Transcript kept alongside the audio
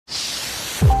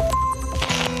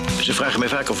Ze vragen mij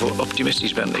vaak of ik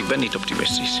optimistisch ben. Ik ben niet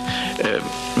optimistisch.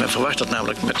 Men verwacht dat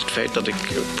namelijk met het feit dat ik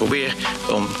probeer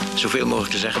om zoveel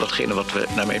mogelijk te zeggen datgene wat we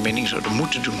naar mijn mening zouden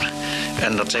moeten doen.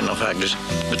 En dat zijn dan vaak dus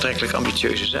betrekkelijk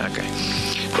ambitieuze zaken.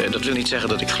 Dat wil niet zeggen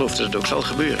dat ik geloof dat het ook zal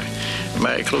gebeuren.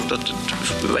 Maar ik geloof dat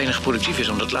het weinig productief is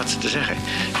om dat laatste te zeggen.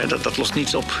 Dat lost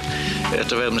niets op.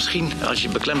 Terwijl misschien, als je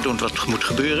beklemtoont wat moet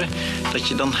gebeuren, dat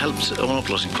je dan helpt om een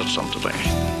oplossing tot stand te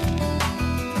brengen.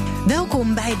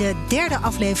 Welkom bij de derde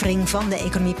aflevering van de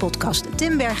Economie Podcast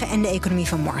Tim Bergen en de Economie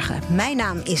van Morgen. Mijn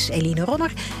naam is Eline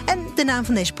Ronner en de naam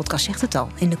van deze podcast zegt het al.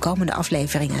 In de komende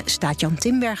afleveringen staat Jan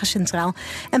Tinbergen centraal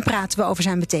en praten we over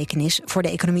zijn betekenis voor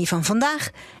de economie van vandaag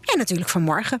en natuurlijk van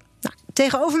morgen. Nou,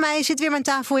 tegenover mij zit weer mijn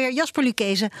tafelheer Jasper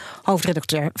Lucchese,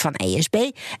 hoofdredacteur van ESB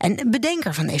en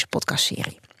bedenker van deze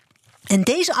podcastserie. In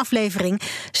deze aflevering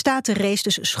staat de race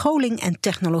tussen scholing en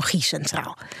technologie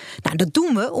centraal. Nou, dat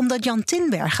doen we omdat Jan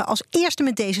Tinbergen als eerste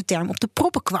met deze term op de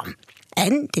proppen kwam.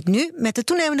 En dit nu met de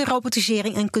toenemende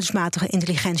robotisering en kunstmatige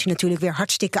intelligentie natuurlijk weer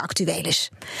hartstikke actueel is.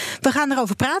 We gaan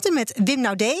erover praten met Wim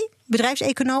Naudé,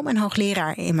 bedrijfseconoom en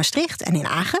hoogleraar in Maastricht en in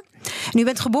Agen. En u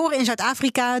bent geboren in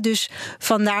Zuid-Afrika, dus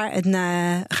vandaar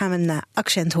gaan we een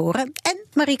accent horen. En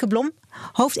Marieke Blom,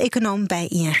 hoofdeconoom bij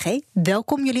ING.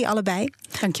 Welkom jullie allebei.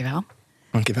 Dankjewel.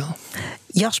 Dankjewel.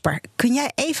 Jasper, kun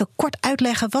jij even kort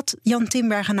uitleggen wat Jan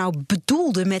Tinbergen nou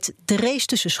bedoelde met de race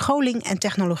tussen scholing en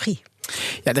technologie?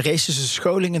 Ja, de race tussen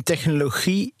scholing en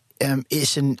technologie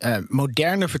is een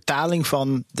moderne vertaling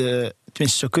van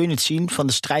tenminste zo kun je het zien, van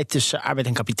de strijd tussen arbeid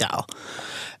en kapitaal.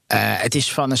 Het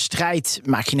is van een strijd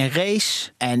maak je een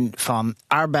race en van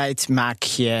arbeid maak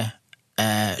je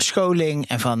scholing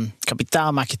en van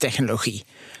kapitaal maak je technologie.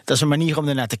 Dat is een manier om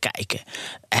ernaar te kijken.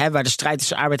 Waar de strijd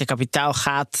tussen arbeid en kapitaal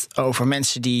gaat over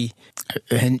mensen die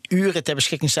hun uren ter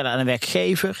beschikking stellen aan een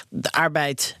werkgever. De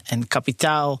arbeid en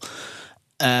kapitaal,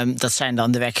 dat zijn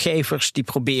dan de werkgevers die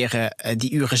proberen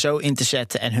die uren zo in te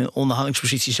zetten en hun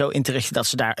onderhandelingspositie zo in te richten dat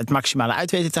ze daar het maximale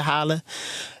uit weten te halen.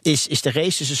 Is de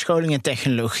race tussen scholing en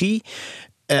technologie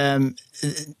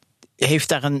heeft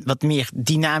daar een wat meer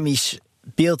dynamisch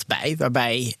beeld bij,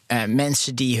 waarbij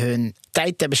mensen die hun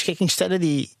tijd ter beschikking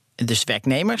stellen, dus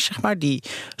werknemers, zeg maar, die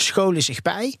scholen zich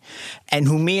bij. En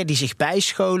hoe meer die zich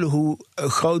bijscholen, hoe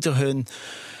groter hun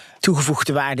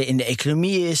toegevoegde waarde in de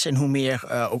economie is en hoe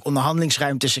meer ook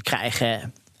onderhandelingsruimte ze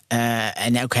krijgen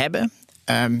en ook hebben.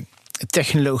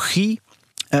 Technologie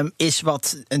is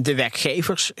wat de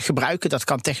werkgevers gebruiken. Dat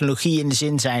kan technologie in de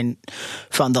zin zijn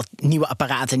van dat nieuwe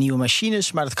apparaten, nieuwe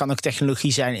machines, maar dat kan ook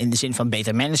technologie zijn in de zin van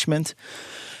beter management.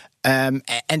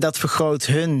 En dat vergroot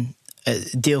hun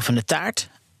deel van de taart.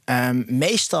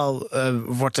 Meestal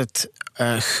wordt het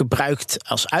gebruikt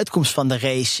als uitkomst van de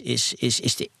race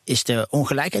is de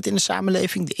ongelijkheid in de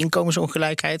samenleving, de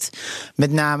inkomensongelijkheid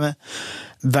met name,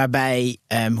 waarbij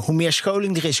hoe meer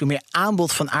scholing er is, hoe meer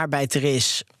aanbod van arbeid er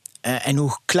is, en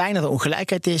hoe kleiner de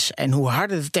ongelijkheid is en hoe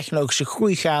harder de technologische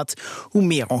groei gaat, hoe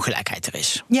meer ongelijkheid er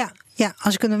is. Ja,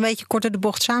 als ik het een beetje korter de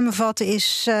bocht samenvatten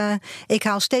is, ik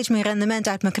haal steeds meer rendement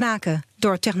uit mijn knaken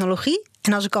door technologie.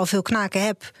 En als ik al veel knaken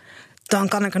heb, dan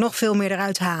kan ik er nog veel meer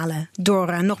eruit halen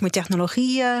door nog meer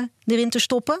technologie erin te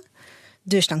stoppen.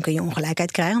 Dus dan kun je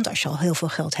ongelijkheid krijgen, want als je al heel veel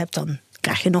geld hebt, dan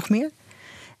krijg je nog meer.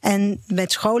 En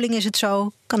met scholing is het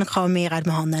zo, kan ik gewoon meer uit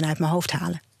mijn handen en uit mijn hoofd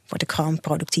halen. Word ik gewoon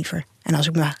productiever. En als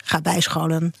ik me ga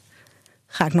bijscholen,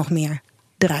 ga ik nog meer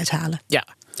eruit halen. Ja.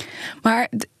 Maar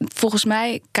volgens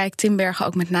mij kijkt Tinbergen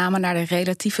ook met name naar de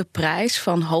relatieve prijs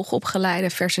van hoogopgeleide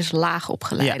versus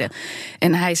laagopgeleide. Ja.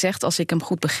 En hij zegt, als ik hem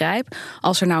goed begrijp,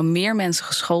 als er nou meer mensen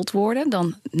geschoold worden,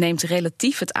 dan neemt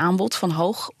relatief het aanbod van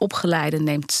hoogopgeleide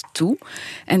neemt toe.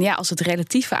 En ja, als het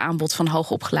relatieve aanbod van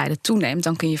hoogopgeleide toeneemt,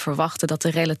 dan kun je verwachten dat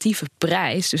de relatieve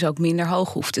prijs dus ook minder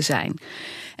hoog hoeft te zijn.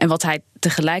 En wat hij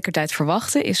tegelijkertijd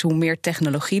verwachtte is hoe meer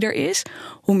technologie er is,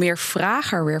 hoe meer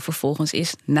vraag er weer vervolgens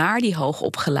is naar die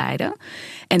hoogopgeleide.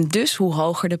 En dus hoe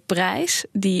hoger de prijs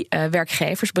die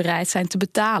werkgevers bereid zijn te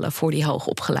betalen voor die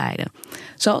hoogopgeleide.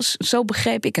 Zo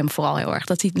begreep ik hem vooral heel erg.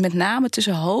 Dat hij met name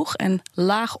tussen hoog en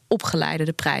laag opgeleide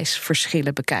de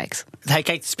prijsverschillen bekijkt. Hij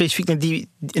kijkt specifiek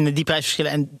naar die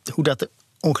prijsverschillen en hoe dat de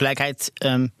ongelijkheid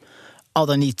al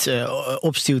dan niet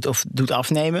opstuwt of doet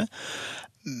afnemen.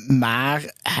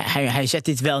 Maar hij zet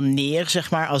dit wel neer,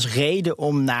 zeg maar, als reden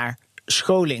om naar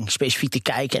scholing specifiek te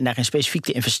kijken en daarin specifiek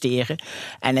te investeren.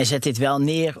 En hij zet dit wel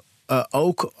neer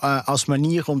ook als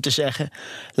manier om te zeggen,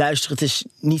 luister, het is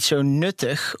niet zo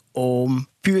nuttig om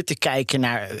puur te kijken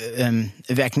naar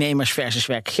werknemers versus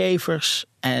werkgevers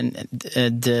en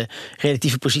de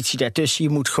relatieve positie daartussen. Je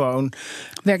moet gewoon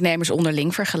werknemers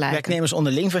onderling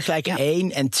vergelijken. Ja.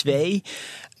 1 en 2.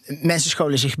 mensen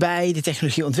scholen zich bij, de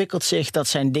technologie ontwikkelt zich. Dat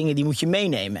zijn dingen die moet je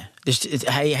meenemen. Dus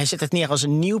hij zet het neer als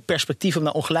een nieuw perspectief om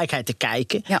naar ongelijkheid te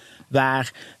kijken. Ja.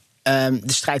 Waar de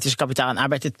strijd tussen kapitaal en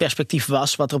arbeid het perspectief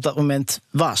was wat er op dat moment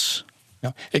was.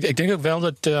 Ja, ik denk ook wel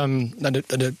dat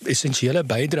de essentiële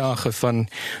bijdrage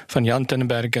van Jan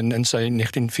Tinbergen in zijn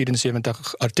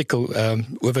 1974 artikel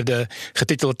over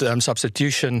getiteld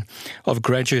Substitution of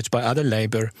Graduates by Other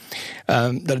Labour,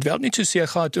 dat het wel niet zozeer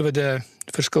gaat over de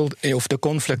verschil of de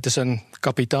conflict tussen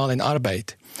kapitaal en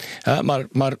arbeid.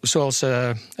 Maar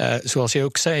zoals je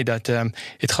ook zei, dat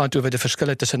het gaat over de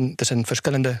verschillen tussen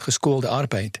verschillende geschoolde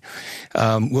arbeid.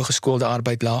 Hooggeschoolde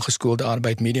arbeid, laaggeschoolde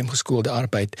arbeid, mediumgeschoolde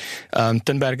arbeid.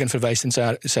 Tinbergen verwijst in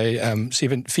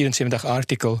zijn 74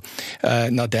 artikel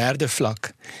naar derde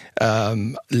vlak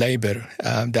labor,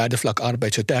 derde vlak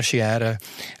arbeid, zo tertiaire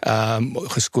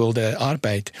geschoolde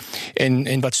arbeid.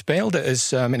 En wat speelde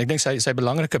is, en ik denk zijn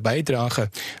belangrijke bijdrage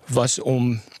was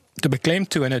om te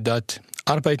beklemtonen dat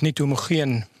arbeid niet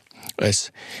homogeen is.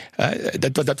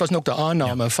 Dat was ook de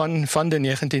aanname van de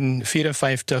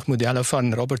 1954 modellen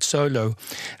van Robert Solow,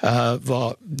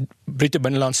 waar bruto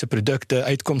binnenlandse producten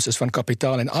uitkomst is van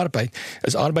kapitaal en arbeid,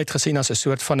 is arbeid gezien als een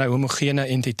soort van een homogene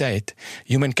entiteit.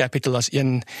 Human capital als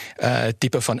een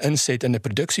type van inzet in de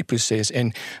productieproces.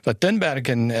 En wat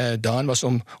Tinbergen gedaan was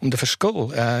om de verschil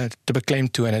te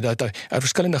beklemtonen, dat er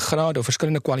verschillende graden of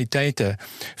verschillende kwaliteiten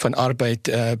van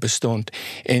arbeid bestond.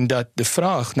 En dat de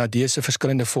vraag naar deze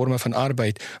verschillende vormen van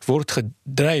arbeid wordt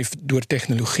gedreven door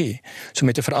technologie. So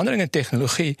met de verandering in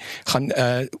technologie gaan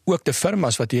ook de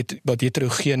firma's wat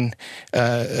heterogeen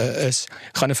is,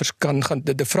 gaan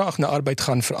de vraag naar arbeid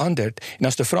gaan veranderen. En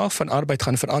als de vraag van arbeid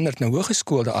gaan veranderen naar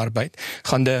hooggeschoolde arbeid,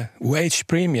 gaan de wage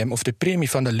premium of de premie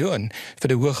van de loon voor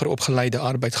de hoger opgeleide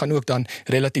arbeid gaan ook dan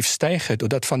relatief stijgen door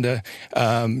dat van de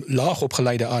laag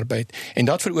opgeleide arbeid. En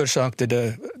dat veroorzaakte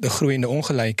de groeiende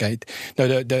ongelijkheid.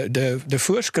 Nou, de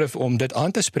voorschrift om dit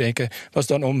aan te spreken was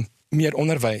dan om meer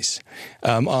onderwijs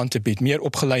aan te bieden, meer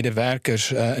opgeleide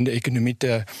werkers in de economie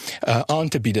aan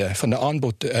te bieden van de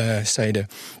aanbodzijde.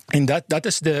 En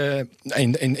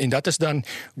dat is dan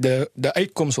de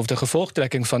uitkomst of de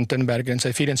gevolgtrekking van Tinbergen in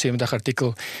zijn 74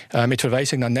 artikel met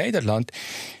verwijzing naar Nederland.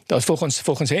 Dat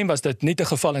volgens hem was dat niet het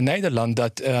geval in Nederland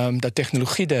dat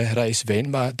technologie de reis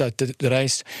wint, maar dat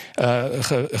de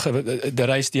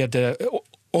reis die de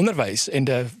onderwijs en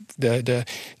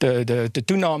de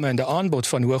toename en de aanbod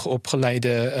van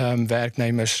hoogopgeleide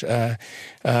werknemers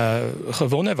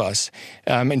gewonnen was.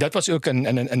 En dat was ook in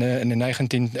de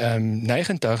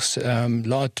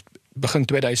 1990s, begin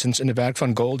 2000 in de werk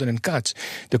van Golden en Katz,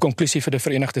 de conclusie voor de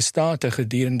Verenigde Staten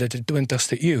gedurende de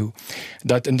 20e eeuw.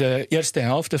 Dat in de eerste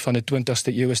helft van de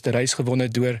 20e eeuw is de reis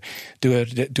gewonnen door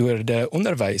de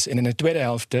onderwijs en in de tweede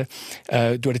helft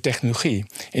door de technologie.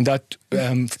 En dat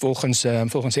volgens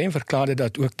hem verklaarde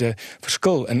dat ook de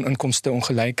verschil in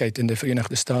inkomstenongelijkheid in de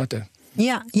Verenigde Staten.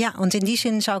 Ja, want in die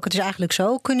zin zou ik het dus eigenlijk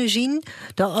zo kunnen zien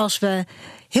dat als we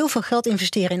heel veel geld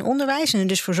investeren in onderwijs en er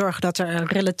dus voor zorgen dat er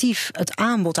relatief het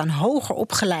aanbod aan hoger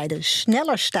opgeleiden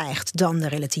sneller stijgt dan de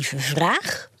relatieve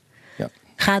vraag,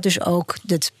 gaat dus ook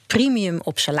het premium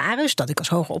op salaris dat ik als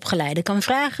hoger opgeleide kan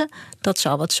vragen, dat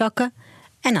zal wat zakken.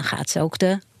 En dan gaat ook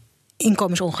de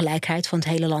inkomensongelijkheid van het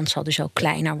hele land zal dus ook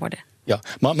kleiner worden. Ja,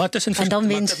 maar het is en dan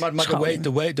wint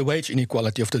de wage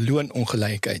inequality of de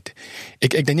loonongelijkheid.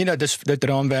 Ik denk niet dat dit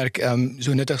raamwerk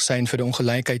zo nuttig zijn voor de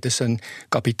ongelijkheid tussen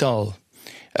kapitaal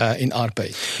in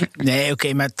arbeid. Nee,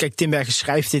 oké, maar kijk, Tinbergen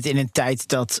schrijft dit in een tijd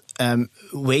dat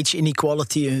wage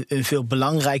inequality een veel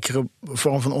belangrijkere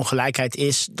vorm van ongelijkheid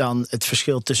is dan het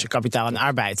verschil tussen kapitaal en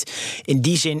arbeid. In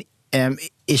die zin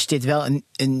is dit wel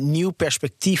een nieuw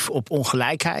perspectief op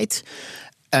ongelijkheid,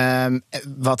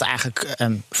 wat eigenlijk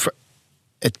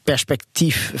het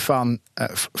perspectief van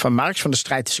Marx, van de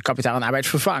strijd tussen kapitaal en arbeid,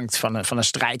 vervangt. Van een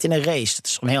strijd in een race. Dat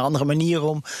is een heel andere manier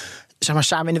om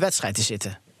samen in de wedstrijd te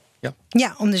zitten.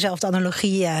 Ja, om dezelfde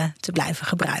analogie te blijven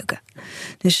gebruiken.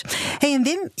 Dus, en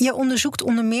Wim, je onderzoekt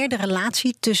onder meer de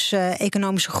relatie tussen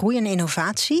economische groei en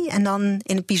innovatie. En dan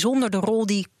in het bijzonder de rol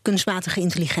die kunstmatige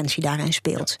intelligentie daarin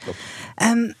speelt.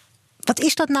 Ja, wat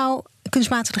is dat nou,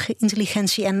 kunstmatige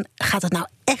intelligentie, en gaat het nou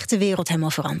echt de wereld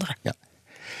helemaal veranderen? Ja.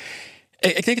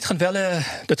 Ik denk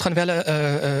dat gaat wel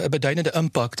een beduidende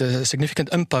impact, een significant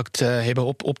impact hebben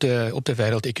op de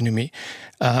wereldeconomie.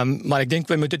 Maar ik denk,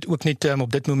 we moeten het ook niet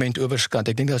op dit moment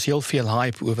overschatten. Ik denk dat er heel veel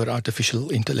hype over artificial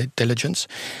intelligence.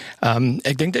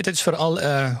 Ik denk dat het is vooral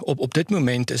op dit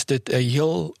moment is dit een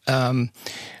heel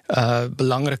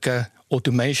belangrijke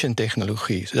automation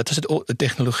tegnologie. So dat is 'n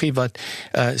tegnologie wat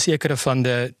sekere van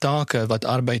die take wat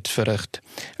arbeid verrig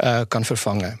kan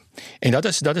vervange. En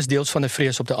dat is deels van 'n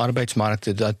vrees op die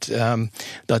arbeidsmarkte dat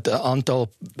 'n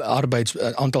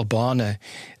aantal bane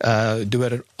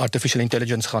deur artificial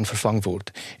intelligence gaan vervang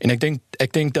word. En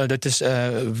ek dink dat dit is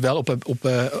wel op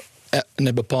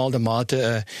 'n bepaalde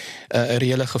mate 'n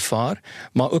reële gevaar,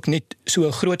 maar ook niet so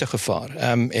 'n groot gevaar.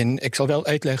 En ek sal wel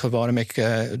uitleg waarom ek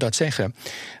dat sê.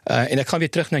 En ek gaan weer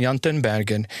terug na Jan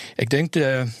Tinbergen. Ek dink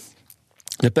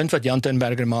die punt wat Jan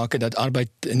Tinbergen maak, dat arbeid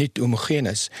niet homogeen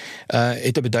is,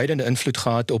 het 'n beduidende invloed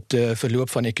gehad op de verloop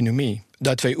van ekonomie.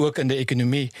 Dat wij ook in de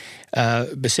economie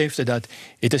beseften dat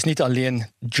het is niet alleen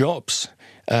jobs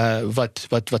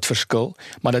wat verskil,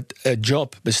 maar dat 'n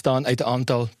job bestaan uit 'n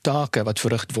aantal take wat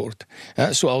verrig word.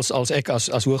 Soos as ek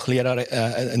as hoogleraar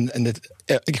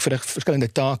ek verrig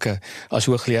verskillende take as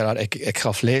hoogleraar, ek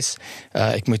gaf les,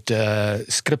 ek moet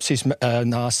skripsies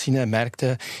nasien,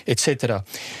 merkte, etc.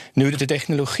 Nu de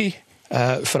tegnologie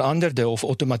veranderde of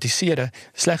automatiseerde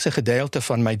slegs 'n gedeelte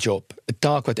van my job, 'n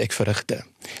taak wat ek verrigte.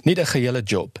 Nie 'n gehele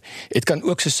job. Het kan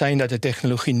ook so sein dat die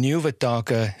tegnologie nuwe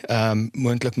take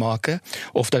moontlik maak,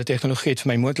 of dat die tegnologie het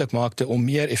vir my moontlik maakte om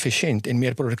meer efficiënt en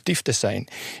meer produktief te sein.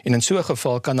 En in so 'n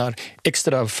geval kan daar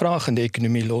ekstra vraag in die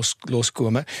ekonomie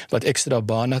loskome wat ekstra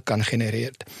bane kan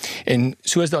genereer. En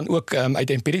so is dan ook uit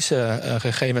empiriese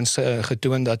gegevens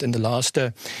getoon dat in die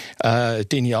laaste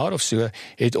 10 jaar of so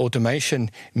het automation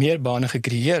meer bane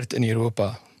gecreëer in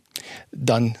Europa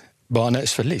dan bane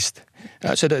is verlies.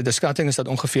 So de skatting is dat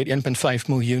ongeveer 1,5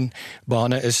 miljoen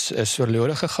bane is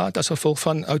verloren gegaan as gevolg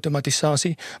van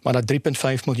automatisasie, maar dat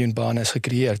 3,5 miljoen bane is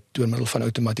gecreëerd door middel van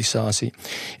automatisasie.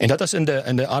 En dat is in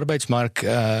de arbeidsmarkt,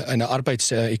 in de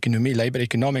arbeidseconomie, labor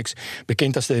economics,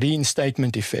 bekend als de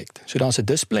reinstatement effect. So dan is 'n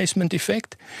displacement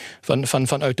effect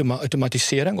van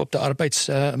automatisering op de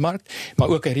arbeidsmarkt, maar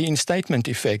ook 'n reinstatement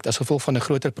effect as gevolg van 'n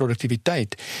groter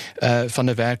produktiwiteit van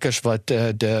de werkers wat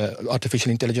de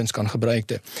artificial intelligence kan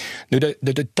gebruiken. Nu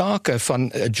de take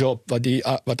van 'n job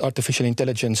wat artificial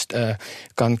intelligence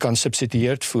kan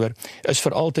subsidieerd voor, is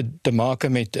veral te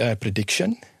maken met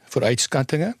prediction,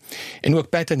 vooruitskattingen, en ook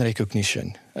pattern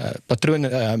recognition,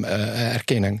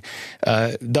 patroonherkenning.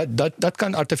 Dat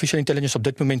kan artificial intelligence op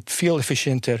dit moment veel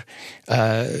efficiënter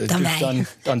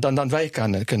dan wij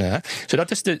kunnen. So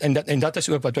dat is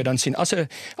ook wat wij dan zien. As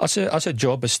 'n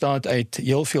job bestaat uit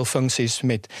heel veel funksies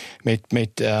met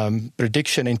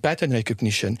prediction en pattern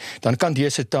recognition, dan kan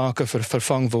deze taken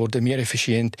vervang worden meer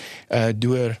efficiënt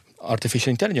door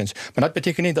artificial intelligence. Maar dat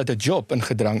betekent niet dat de job een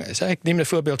gedrang is. Ik neem een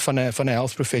voorbeeld van een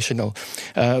health professional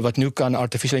wat nu kan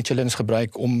artificial intelligence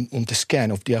gebruiken om te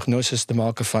scannen of diagnoses te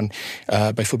maken van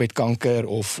bijvoorbeeld kanker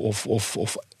of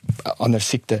ander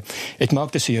ziekte. Het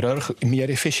maakt de chirurg meer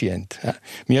efficiënt,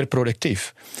 meer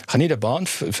productief. Gaan niet de baan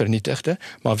vernietigen,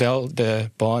 maar wel de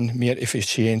baan meer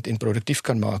efficiënt en productief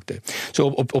kan maken.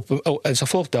 So als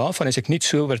gevolg daarvan is ik niet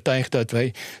zo overtuigd dat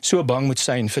wij zo bang moeten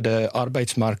zijn voor de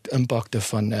arbeidsmarktimpacten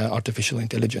van artificial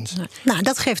intelligence. Nou,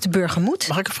 dat geeft de burger moed.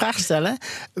 Mag ik een vraag stellen?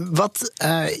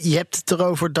 Je hebt het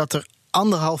erover dat er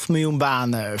 1,5 miljoen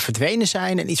banen verdwenen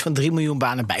zijn en iets van 3 miljoen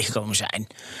banen bijgekomen zijn.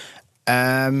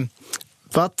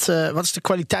 Wat is de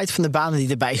kwaliteit van de banen die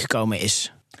erbij gekomen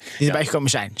is? Die erbij gekomen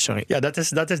zijn, sorry. Ja, dat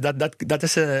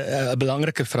is een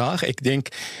belangrijke vraag. Ik denk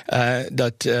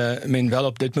dat men wel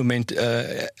op dit moment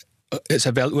is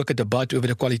er wel ook 'n debat over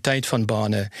de kwaliteit van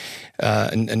banen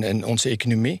in onze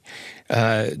economie.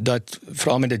 Dat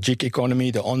vooral met de gig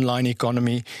economy, de online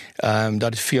economy, dat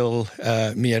het veel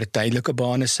meer tijdelijke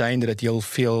banen zijn, dat het heel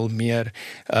veel meer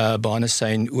banen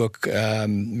zijn ook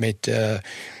met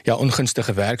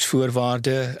ongunstige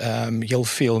werksvoorwaarden, heel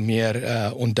veel meer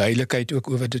onduidelijkheid ook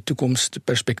over de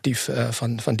toekomstperspectief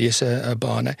van deze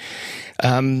banen.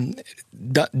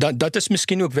 Dat is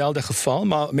misschien ook wel het geval,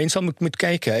 maar mensen moeten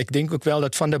kijken. Ik denk ook wel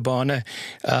dat van de banen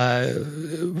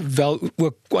wel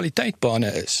ook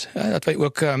kwaliteitbanen is. Dat wij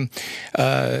ook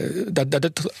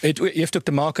het heeft ook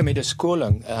te maken met de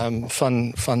scholing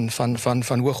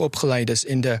van hoogopgeleiders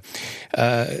in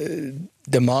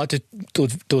de mate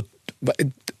tot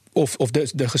of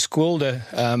de geschoolde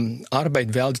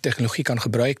arbeid wel de technologie kan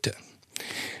gebruiken.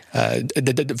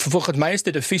 Volgens mij is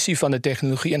de visie van de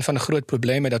technologie een van de grote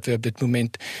problemen dat we op dit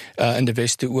moment in de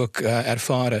Westen ook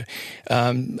ervaren.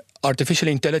 artificial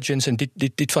intelligence en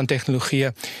dit van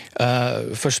technologieën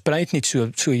verspreidt niet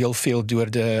zo heel veel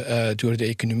door de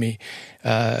economie.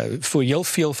 Voor heel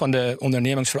veel van de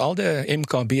ondernemingen, vooral de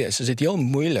MKB's, is het heel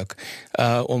moeilijk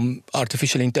om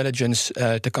artificial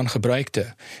intelligence te kan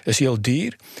gebruiken. Het is heel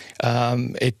duur.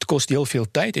 Het kost heel veel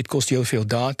tijd. Het kost heel veel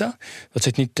data. Dat ze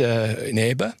het niet in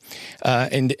hebben.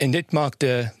 En dit maakt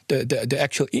de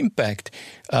actual impact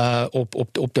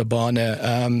op de banen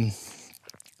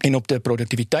en op de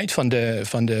productiviteit van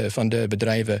de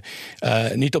bedrijven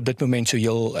niet op dit moment zo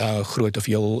heel groot of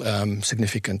heel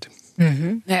significant.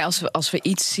 Mm-hmm. Nee, als we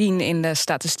iets zien in de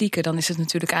statistieken, dan is het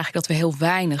natuurlijk eigenlijk dat we heel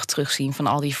weinig terugzien van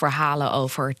al die verhalen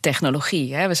over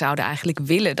technologie. We zouden eigenlijk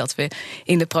willen dat we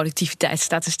in de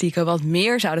productiviteitsstatistieken wat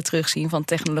meer zouden terugzien van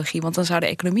technologie, want dan zou de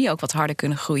economie ook wat harder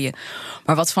kunnen groeien.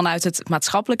 Maar wat vanuit het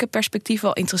maatschappelijke perspectief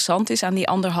wel interessant is aan die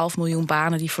 1,5 miljoen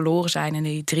banen die verloren zijn en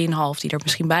die 3,5 die er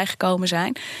misschien bijgekomen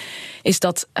zijn, is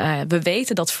dat we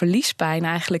weten dat verliespijn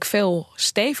eigenlijk veel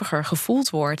steviger gevoeld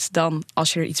wordt dan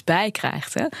als je er iets bij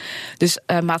krijgt. Hè? Dus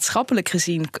maatschappelijk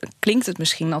gezien klinkt het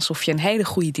misschien alsof je een hele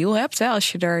goede deal hebt, hè,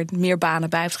 als je er meer banen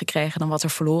bij hebt gekregen dan wat er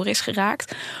verloren is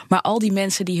geraakt. Maar al die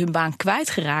mensen die hun baan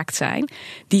kwijtgeraakt zijn,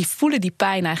 die voelen die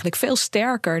pijn eigenlijk veel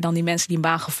sterker dan die mensen die een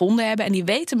baan gevonden hebben. En die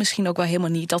weten misschien ook wel helemaal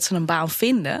niet dat ze een baan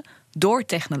vinden door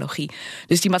technologie.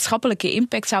 Dus die maatschappelijke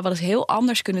impact zou wel eens heel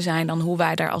anders kunnen zijn dan hoe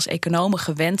wij daar als economen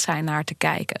gewend zijn naar te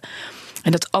kijken.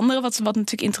 En het andere wat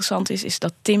natuurlijk interessant is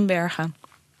dat Tinbergen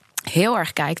heel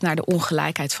erg kijkt naar de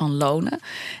ongelijkheid van lonen.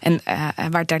 En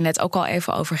waar het daar net ook al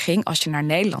even over ging, als je naar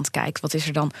Nederland kijkt, wat is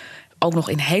er dan ook nog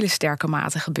in hele sterke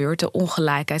mate gebeurt, de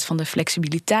ongelijkheid van de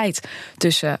flexibiliteit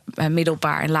tussen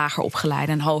middelbaar en lager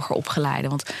opgeleide en hoger opgeleide.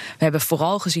 Want we hebben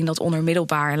vooral gezien dat onder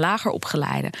middelbaar en lager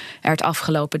opgeleide er het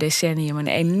afgelopen decennium een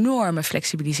enorme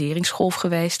flexibiliseringsgolf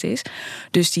geweest is.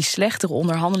 Dus die slechtere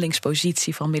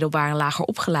onderhandelingspositie van middelbaar en lager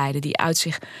opgeleide, die uit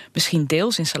zich misschien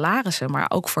deels in salarissen, maar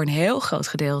ook voor een heel groot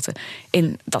gedeelte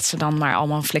in dat ze dan maar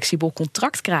allemaal een flexibel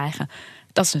contract krijgen.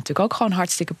 Dat is natuurlijk ook gewoon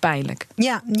hartstikke pijnlijk.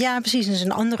 Ja, precies. Dat is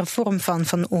een andere vorm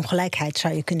van ongelijkheid,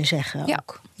 zou je kunnen zeggen. Ja,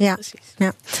 ook. Ja, precies.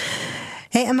 Ja.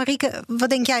 Hey, en Marieke, wat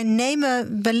denk jij?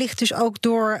 Nemen wellicht dus ook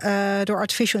door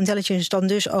artificial intelligence dan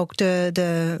dus ook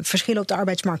de verschillen op de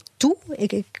arbeidsmarkt toe?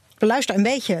 Ik beluister een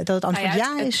beetje dat het antwoord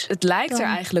ja is. Het lijkt er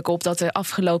eigenlijk op dat de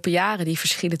afgelopen jaren die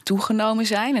verschillen toegenomen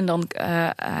zijn. En dan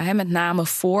met name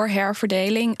voor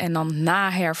herverdeling en dan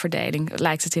na herverdeling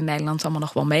lijkt het in Nederland allemaal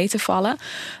nog wel mee te vallen.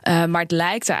 Maar het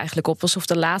lijkt er eigenlijk op alsof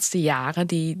de laatste jaren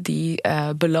die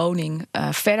beloning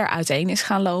verder uiteen is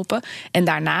gaan lopen. En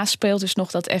daarna speelt dus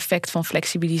nog dat effect van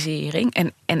flexibilisering.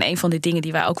 En een van de dingen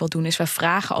die wij ook wel doen is wij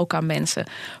vragen ook aan mensen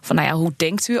van hoe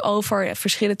denkt u over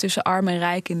verschillen tussen arm en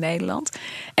rijk in Nederland?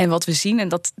 En wat we zien, en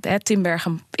dat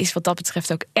Tinbergen is wat dat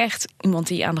betreft ook echt iemand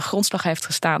die aan de grondslag heeft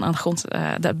gestaan,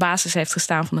 de basis heeft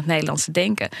gestaan van het Nederlandse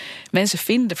denken. Mensen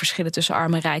vinden de verschillen tussen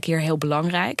arm en rijk hier heel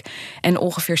belangrijk. En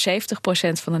ongeveer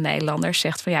 70% van de Nederlanders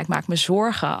zegt van ik maak me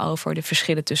zorgen over de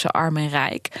verschillen tussen arm en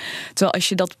rijk. Terwijl als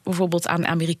je dat bijvoorbeeld aan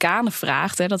Amerikanen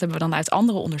vraagt, dat hebben we dan uit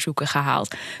andere onderzoeken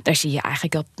gehaald, daar zie je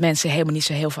eigenlijk dat mensen helemaal niet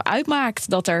zo heel veel uitmaakt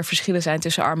dat er verschillen zijn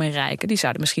tussen arm en rijk. Die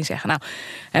zouden misschien zeggen,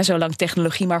 zolang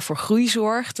technologie maar voor groei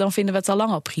zorgt, dan vinden we het al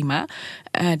lang al prima.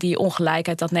 Die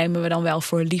ongelijkheid, dat nemen we dan wel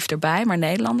voor lief erbij. Maar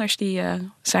Nederlanders die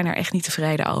zijn er echt niet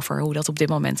tevreden over hoe dat op dit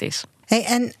moment is. Hey,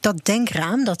 en dat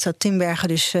denkraam dat Tinbergen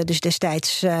dus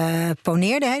destijds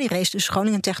poneerde, die race dus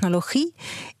scholing en technologie.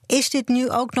 Is dit nu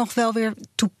ook nog wel weer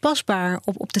toepasbaar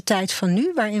op de tijd van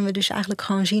nu? Waarin we dus eigenlijk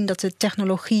gewoon zien dat de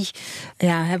technologie,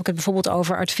 heb ik het bijvoorbeeld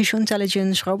over artificial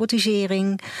intelligence,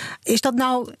 robotisering. Is dat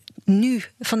nou nu,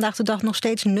 vandaag de dag, nog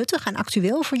steeds nuttig en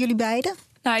actueel voor jullie beiden?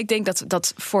 Ik denk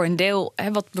dat voor een deel,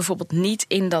 wat bijvoorbeeld niet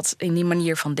in die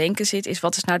manier van denken zit, is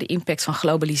wat is nou de impact van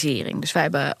globalisering? Dus wij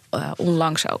hebben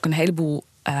onlangs ook een heleboel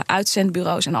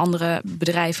uitzendbureaus en andere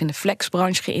bedrijven in de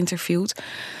flexbranche geïnterviewd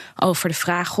over de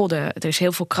vraag, er is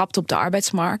heel veel krapte op de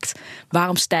arbeidsmarkt.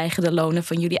 Waarom stijgen de lonen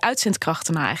van jullie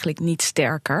uitzendkrachten nou eigenlijk niet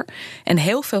sterker? En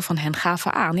heel veel van hen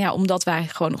gaven aan, omdat wij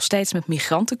gewoon nog steeds met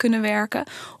migranten kunnen werken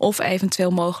of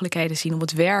eventueel mogelijkheden zien om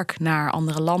het werk naar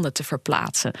andere landen te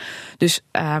verplaatsen. Dus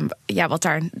wat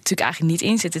daar natuurlijk eigenlijk niet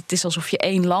in zit, het is alsof je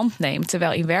één land neemt,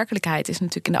 terwijl in werkelijkheid is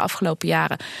natuurlijk in de afgelopen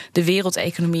jaren de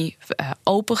wereldeconomie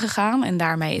open gegaan en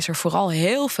daarmee is er vooral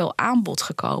heel veel aanbod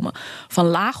gekomen van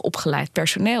laag opgeleid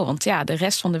personeel. Want de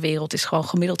rest van de wereld is gewoon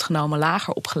gemiddeld genomen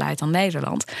lager opgeleid dan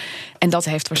Nederland. En dat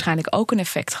heeft waarschijnlijk ook een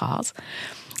effect gehad.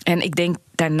 En ik denk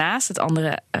daarnaast het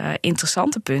andere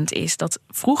interessante punt is dat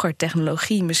vroeger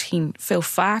technologie misschien veel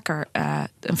vaker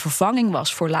een vervanging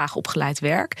was voor laag opgeleid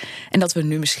werk. En dat we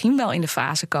nu misschien wel in de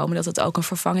fase komen dat het ook een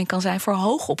vervanging kan zijn voor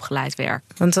hoog opgeleid werk.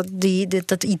 Want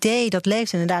dat idee dat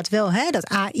leeft inderdaad wel, hè? Dat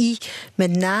AI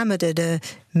met name de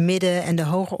midden- en de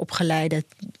hoger opgeleide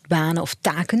banen of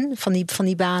taken van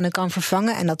die banen kan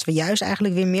vervangen. En dat we juist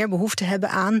eigenlijk weer meer behoefte hebben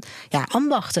aan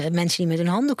ambachten. Mensen die met hun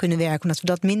handen kunnen werken. Omdat we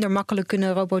dat minder makkelijk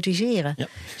kunnen robotiseren. Ja.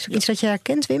 Is dat iets dat je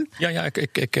herkent, Wim? Ja,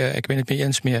 ik ben het mee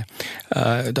eens meer.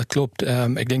 Dat klopt.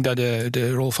 Ik denk dat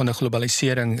de rol van de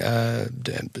globalisering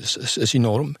is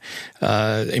enorm.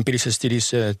 Empirische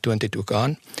studies toont dit ook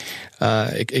aan.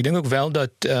 Ik denk ook wel dat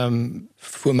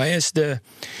voor mij is de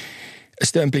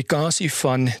implicatie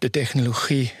van de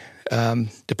technologie.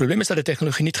 Het probleem is dat de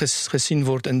technologie niet gezien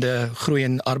wordt in de groei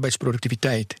in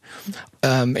arbeidsproductiviteit.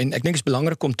 En ik denk het is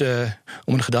belangrijk om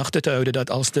een gedachte te houden dat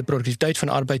als de productiviteit van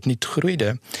arbeid niet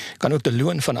groeide, kan ook de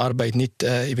loon van arbeid niet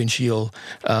eventueel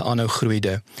aanhou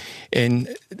groeide.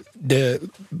 En de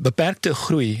beperkte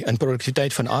groei en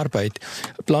productiviteit van arbeid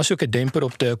plaatst ook een demper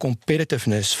op de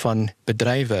competitiveness van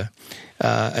bedrijven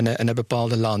in een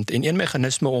bepaalde land. En een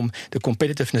mechanisme om de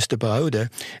competitiveness te behouden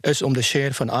is om de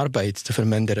share van arbeid te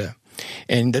verminderen.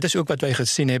 En dit is ook wat wij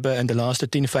gezien hebben in de laatste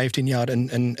 10, 15 jaar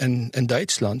in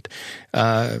Duitsland.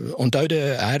 Onthou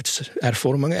de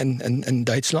hervormingen in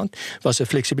Duitsland was een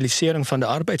flexibilisering van de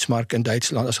arbeidsmarkt in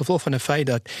Duitsland als gevolg van het feit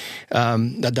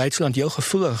dat Duitsland heel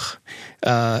gevoelig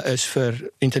is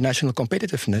voor international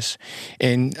competitiveness.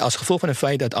 En als gevolg van het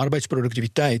feit dat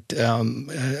arbeidsproductiviteit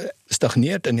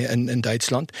stagneert in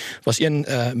Duitsland, was een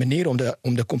manier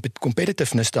om de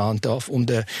competitiveness te handhaven, om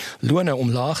de lonen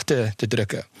omlaag te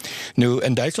drukken. Nu,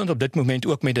 in Duitsland op dit moment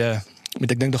ook met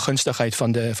ik denk de gunstigheid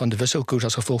van de wisselkoers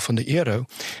als gevolg van de euro,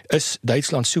 is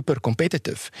Duitsland super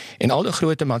competitief. En al de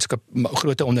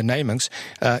grote ondernemings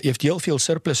heeft heel veel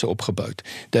surplussen opgebouwd.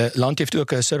 De land heeft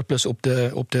ook een surplus op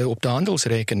de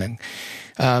handelsrekening.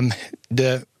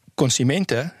 De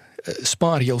consumenten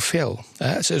spaar heel veel.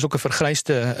 Het is ook een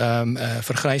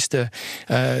vergrijsde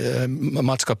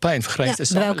maatschappij, een vergrijsde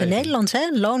samenleving. Ook in Nederland, hè?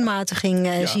 Loonmatiging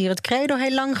is hier het credo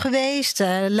heel lang geweest.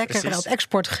 Lekker op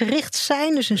export gericht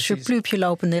zijn, dus een surplusje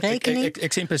lopende rekening.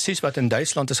 Ik zie precies wat in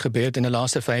Duitsland is gebeurd in de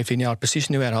laatste 15 jaar. Precies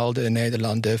nu herhaalde in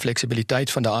Nederland de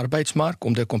flexibiliteit van de arbeidsmarkt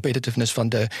om de competitiveness van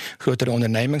de grotere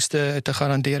ondernemings te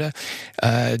garanderen.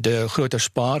 De grotere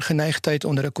spaargeneigdheid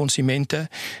onder de consumenten.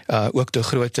 Ook de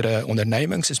grotere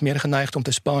ondernemings is meer geneigd om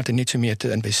te sparen en niet zo meer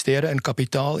te investeren in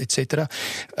kapitaal, et cetera.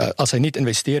 Als zij niet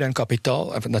investeren in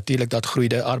kapitaal, natuurlijk dat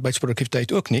groeide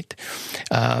arbeidsproductiviteit ook niet.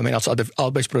 En als de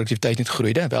arbeidsproductiviteit niet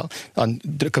groeide, dan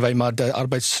drukken wij maar de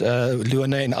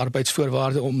arbeidslonen en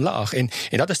arbeidsvoorwaarden omlaag. En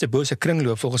dat is de boze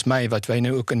kringloop volgens mij, wat wij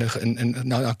nu ook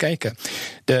naar kijken.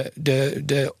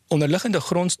 De onderliggende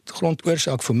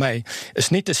grondoorzaak voor mij is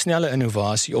niet te snelle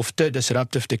innovatie of te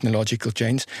disruptive technological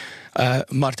change,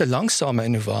 maar te langzame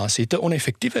innovatie, te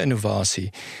oneffectieve innovatie.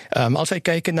 Als wij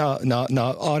kijken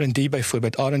naar R&D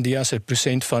bijvoorbeeld, R&D als een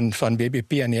procent van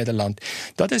BBP in Nederland,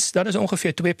 dat is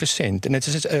ongeveer 2%. En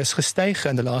het is gestegen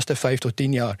in de laatste 5 tot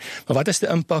 10 jaar. Maar wat is de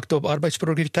impact op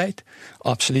arbeidsproductiviteit?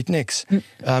 Absoluut niks.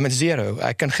 Met zero.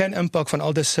 Ik kan geen impact van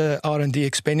al deze R&D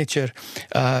expenditure.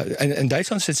 In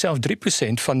Duitsland is het zelfs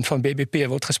 3% van BBP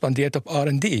wordt gespandeerd op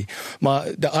R&D. Maar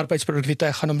de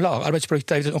arbeidsproductiviteit gaat omlaag.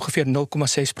 Arbeidsproductiviteit is ongeveer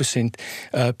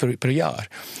 0,6% per jaar.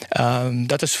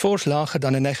 Dat is fors lager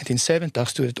dan in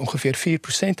 1970, toen het ongeveer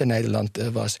 4% in Nederland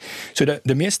was.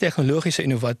 De meest technologische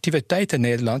innovativiteit in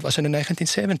Nederland was in de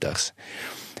 1970s.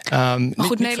 Maar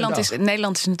goed,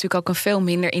 Nederland is natuurlijk ook een veel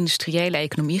minder industriële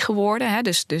economie geworden. Hè?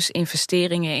 Dus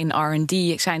investeringen in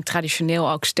R&D zijn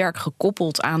traditioneel ook sterk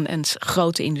gekoppeld aan een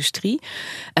grote industrie.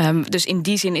 Dus in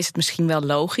die zin is het misschien wel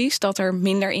logisch dat er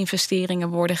minder investeringen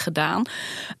worden gedaan.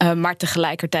 Maar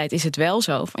tegelijkertijd is het wel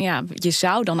zo van je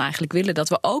zou dan eigenlijk willen dat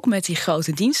we ook met die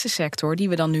grote dienstensector die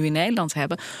we dan nu in Nederland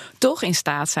hebben, toch in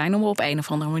staat zijn om op een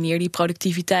of andere manier die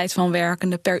productiviteit van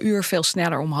werkenden per uur veel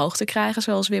sneller omhoog te krijgen,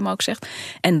 zoals Wim ook zegt.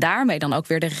 En daarmee dan ook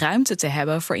weer de ruimte te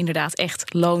hebben voor inderdaad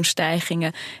echt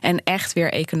loonstijgingen en echt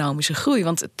weer economische groei.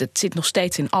 Want het zit nog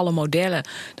steeds in alle modellen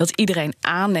dat iedereen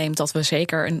aanneemt dat we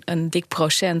zeker een dik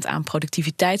procent aan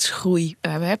productiviteitsgroei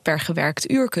per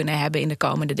gewerkt uur kunnen hebben in de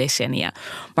komende decennia.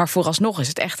 Maar vooralsnog is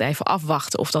het echt even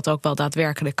afwachten of dat ook wel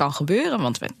daadwerkelijk kan gebeuren,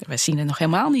 want we zien het nog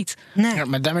helemaal niet. Nee. Ja,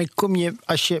 maar daarmee kom je,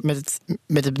 als je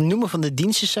met het benoemen van de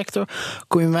dienstensector,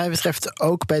 kom je wat mij betreft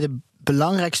ook bij de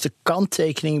belangrijkste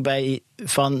kanttekening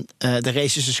van de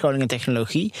race tussen scholing en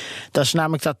technologie. Dat is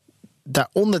namelijk dat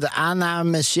daaronder de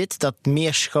aanname zit dat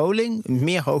meer scholing,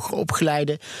 meer hoger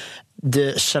opgeleide,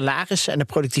 de salarissen en de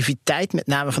productiviteit, met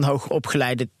name van hoger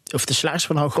opgeleide, of de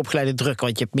salarissen van hoger opgeleide drukken,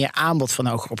 want je hebt meer aanbod van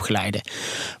hoger opgeleide.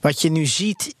 Wat je nu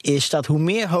ziet is dat hoe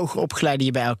meer hoger opgeleide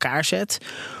je bij elkaar zet,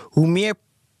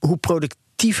 hoe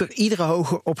productiever iedere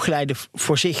hoger opgeleide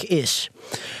voor zich is.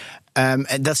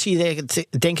 Dat zie je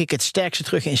denk ik het sterkste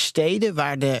terug in steden,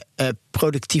 waar de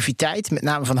productiviteit, met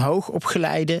name van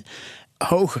hoogopgeleide,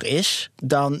 hoger is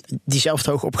dan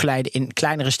diezelfde hoogopgeleide in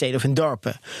kleinere steden of in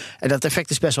dorpen. En dat effect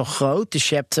is best wel groot.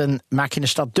 Dus maak je een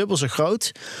stad dubbel zo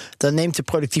groot, dan neemt de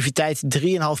productiviteit 3,5%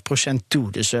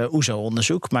 toe. Dus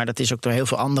OESO-onderzoek, maar dat is ook door heel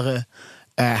veel anderen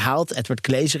herhaald. Edward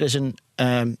Glaeser is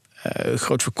een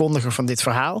groot verkondiger van dit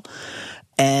verhaal.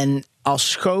 En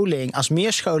als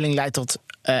meer scholing leidt tot,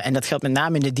 en dat geldt met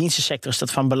name in de dienstensector, is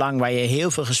dat van belang, waar je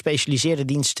heel veel gespecialiseerde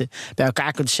diensten bij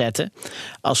elkaar kunt zetten.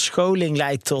 Als scholing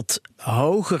leidt tot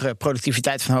hogere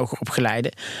productiviteit van hoger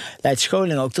opgeleiden, leidt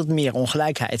scholing ook tot meer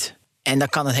ongelijkheid. En dan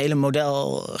kan het hele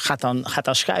model gaat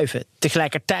dan schuiven.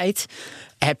 Tegelijkertijd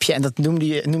heb je, en dat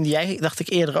noemde jij, dacht ik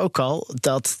eerder ook al,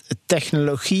 dat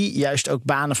technologie juist ook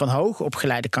banen van hoger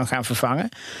opgeleiden kan gaan vervangen.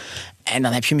 En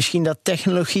dan heb je misschien dat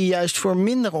technologie juist voor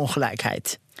minder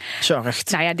ongelijkheid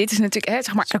zorgt. Nou ja, dit is natuurlijk,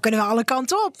 zeg maar, zo kunnen we alle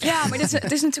kanten op. Ja, maar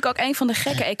het is natuurlijk ook een van de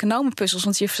gekke economenpuzzels.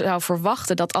 Want je zou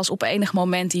verwachten dat als op enig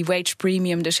moment die wage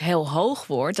premium dus heel hoog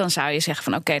wordt, dan zou je zeggen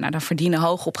van oké, nou dan verdienen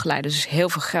hoogopgeleiden dus heel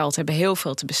veel geld, hebben heel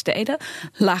veel te besteden.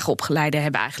 Laagopgeleiden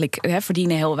hebben eigenlijk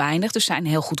verdienen heel weinig, dus zijn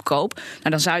heel goedkoop. Nou,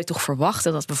 dan zou je toch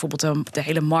verwachten dat bijvoorbeeld de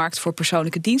hele markt voor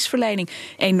persoonlijke dienstverlening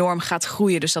enorm gaat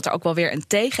groeien. Dus dat er ook wel weer een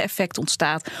tegeneffect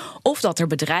ontstaat. Of dat er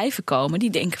bedrijven komen die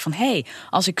denken van hé,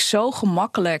 als ik zo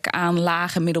gemakkelijk aan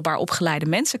lage middelbaar opgeleide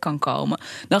mensen kan komen,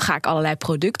 dan ga ik allerlei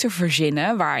producten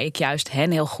verzinnen waar ik juist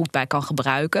hen heel goed bij kan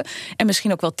gebruiken. En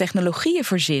misschien ook wel technologieën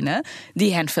verzinnen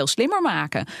die hen veel slimmer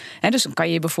maken. Dus dan kan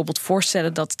je je bijvoorbeeld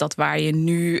voorstellen dat waar je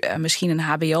nu misschien een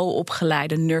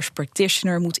HBO-opgeleide nurse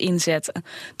practitioner moet inzetten,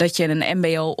 dat je een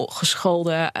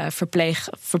MBO-geschoolde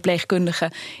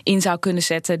verpleegkundige in zou kunnen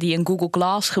zetten die een Google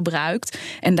Glass gebruikt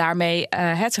en daarmee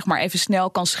zeg maar even snel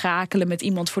kan schakelen met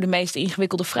iemand voor de meest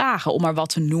ingewikkelde vragen, om maar wat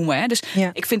te noemen. Dus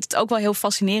ik vind het ook wel heel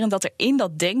fascinerend dat er in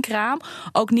dat denkraam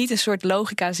ook niet een soort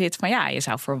logica zit van ja, je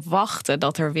zou verwachten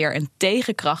dat er weer een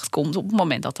tegenkracht komt op het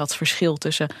moment dat dat verschil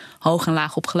tussen hoog en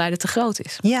laag opgeleide te groot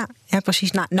is. Ja,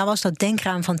 precies. Nou was dat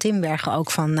denkraam van Tinbergen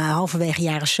ook van halverwege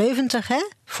jaren 70,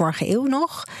 vorige eeuw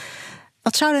nog.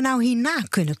 Wat zou er nou hierna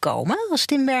kunnen komen als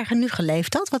Tinbergen nu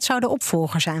geleefd had? Wat zou de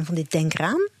opvolger zijn van dit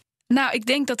denkraam? Nou, ik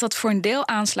denk dat dat voor een deel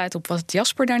aansluit op wat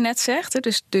Jasper daarnet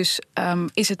zegt. Dus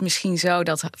is het misschien zo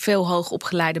dat veel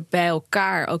hoogopgeleiden bij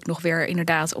elkaar ook nog weer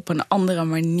inderdaad op een andere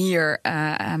manier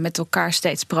met elkaar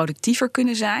steeds productiever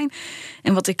kunnen zijn.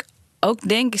 En wat ik ook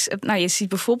denk is, je ziet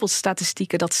bijvoorbeeld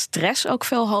statistieken dat stress ook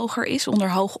veel hoger is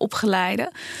onder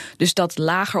hoogopgeleiden. Dus dat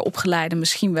lager opgeleiden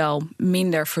misschien wel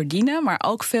minder verdienen, maar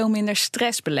ook veel minder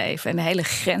stress beleven. En de hele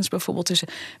grens bijvoorbeeld tussen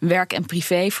werk en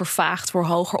privé vervaagt voor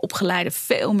hoger opgeleiden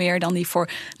veel meer dan die voor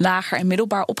lager en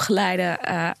middelbaar opgeleiden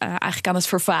eigenlijk aan het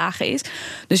vervagen is.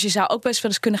 Dus je zou ook best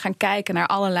wel eens kunnen gaan kijken naar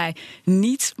allerlei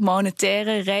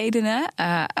niet-monetaire redenen,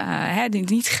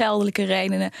 niet geldelijke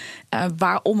redenen,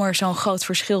 waarom er zo'n groot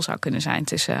verschil zou kunnen zijn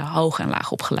tussen hoog en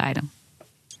laag opgeleiden.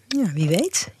 Ja, wie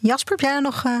weet. Jasper, heb jij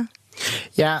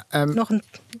nog een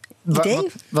idee?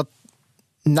 Wat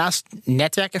naast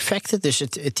netwerkeffecten, dus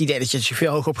het idee dat je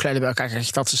veel hoogopgeleiden bij elkaar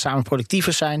krijgt, dat ze samen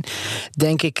productiever zijn,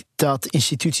 denk ik dat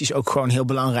instituties ook gewoon heel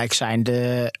belangrijk zijn.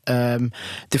 De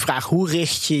vraag, hoe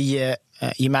richt je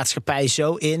je maatschappij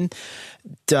zo in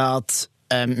dat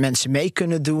mensen mee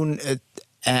kunnen doen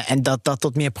en dat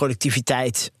tot meer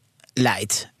productiviteit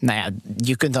leidt. Nou ja,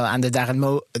 je kunt dan aan de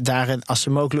daarin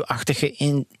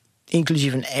Acemoglu-achtige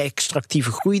inclusief een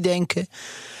extractieve groei denken.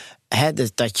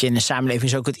 Dus dat je in een samenleving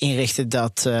zo kunt inrichten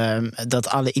dat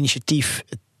alle initiatief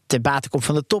ten bate komt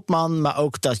van de topman, maar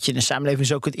ook dat je een samenleving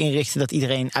zo kunt inrichten dat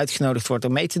iedereen uitgenodigd wordt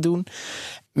om mee te doen.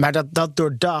 Maar dat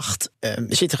doordacht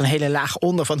zit er een hele laag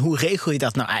onder van hoe regel je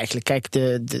dat nou eigenlijk? Kijk,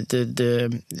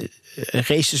 de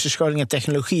race tussen scholing en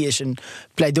technologie is een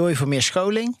pleidooi voor meer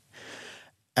scholing.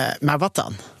 Maar wat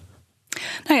dan?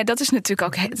 Nou ja, dat is natuurlijk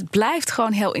ook. Het blijft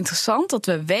gewoon heel interessant dat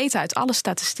we weten uit alle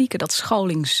statistieken dat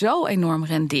scholing zo enorm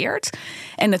rendeert.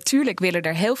 En natuurlijk willen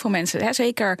er heel veel mensen,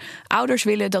 zeker ouders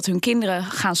willen dat hun kinderen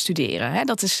gaan studeren.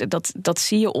 Dat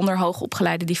zie je onder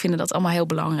hoogopgeleiden, die vinden dat allemaal heel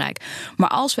belangrijk. Maar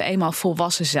als we eenmaal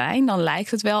volwassen zijn, dan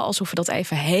lijkt het wel alsof we dat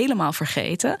even helemaal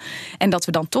vergeten. En dat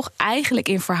we dan toch eigenlijk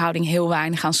in verhouding heel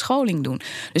weinig aan scholing doen.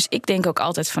 Dus ik denk ook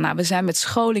altijd van, we zijn met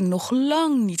scholing nog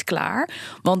lang niet klaar.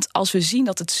 Want als we zien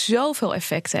dat het zoveel zoveel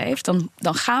effect heeft,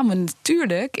 dan gaan we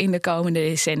natuurlijk in de komende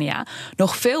decennia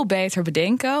nog veel beter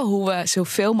bedenken hoe we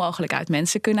zoveel mogelijk uit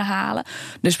mensen kunnen halen.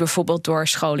 Dus bijvoorbeeld door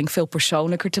scholing veel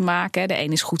persoonlijker te maken. De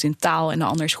een is goed in taal en de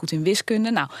ander is goed in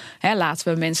wiskunde. Nou,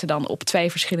 laten we mensen dan op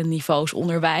 2 verschillende niveaus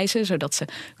onderwijzen, zodat ze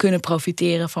kunnen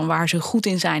profiteren van waar ze goed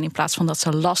in zijn, in plaats van dat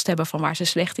ze last hebben van waar ze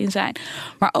slecht in zijn.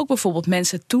 Maar ook bijvoorbeeld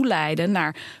mensen toeleiden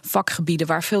naar vakgebieden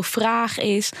waar veel vraag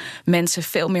is. Mensen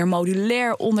veel meer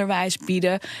modulair onderwijs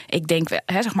bieden. Ik denk,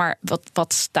 zeg maar,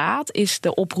 wat staat is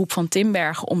de oproep van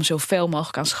Tinbergen om zoveel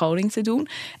mogelijk aan scholing te doen.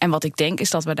 En wat ik denk is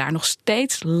dat we daar nog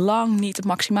steeds lang niet het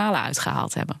maximale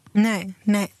uitgehaald hebben. Nee.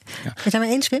 Ben je het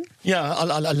daarmee eens, Wim? Ja,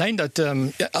 alleen dat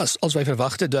als wij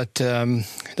verwachten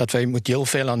dat wij moet heel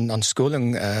veel aan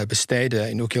scholing besteden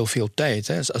en ook heel veel tijd.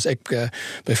 Hè. Als ik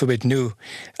bijvoorbeeld nu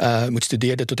moet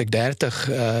studeren tot ik 30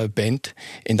 ben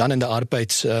en dan in de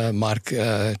arbeidsmarkt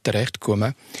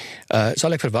terechtkomen,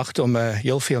 zal ik verwachten om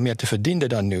heel veel meer te verdienen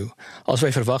dan nu. Als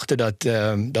wij verwachten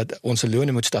dat onze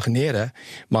lonen moet stagneren,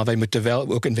 maar wij moeten wel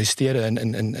ook investeren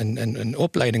in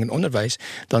opleiding en onderwijs,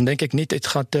 dan denk ik niet, het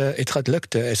gaat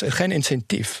lukken. Er is geen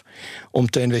incentief om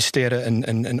te investeren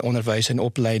in onderwijs en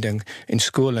opleiding, in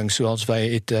scholing, zoals wij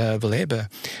het willen hebben.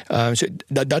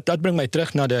 Dat brengt mij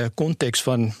terug naar de context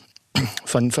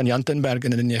van Jan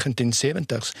Tinbergen in de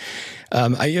 1970's.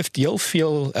 Hij heeft heel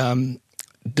veel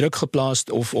druk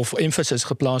geplaatst of emphasis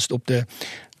geplaatst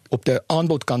op de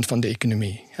aanbodkant van de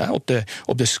economie.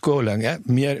 Op de scholing.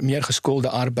 Meer geschoolde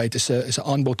arbeid is een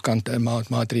aanbodkant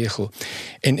maatregel.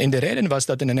 En de reden was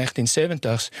dat in de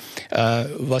 1970's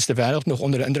was de wereld nog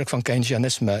onder de indruk van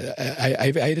Keynesianisme.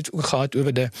 Hij had het ook gehad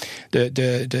over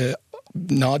de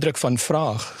nadruk van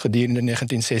vraag gedurende de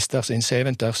 1960s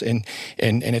en 70s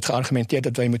en het geargumenteerd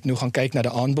dat wij moeten nu gaan kijken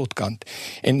naar de aanbodkant.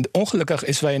 En ongelukkig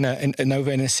is wij in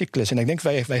een cyclus. En ik denk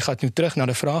wij gaan nu terug naar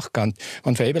de vraagkant.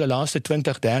 Want wij hebben de laatste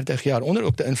 20, 30 jaar onder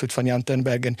ook de invloed van Jan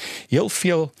Tinbergen heel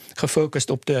veel gefocust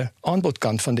op de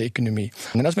aanbodkant van de economie.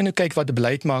 En als we nu kijken wat de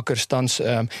beleidmakers thans,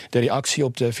 de reactie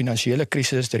op de financiële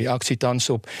crisis, de reactie thans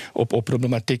op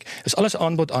problematiek, is alles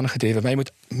aanbod aangedreven. Wij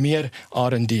moeten meer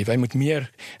R&D, wij moeten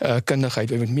meer kundigheid,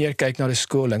 wij moeten meer kijken naar de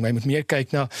scholing, wij moeten meer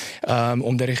kijken naar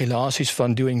om de regulaties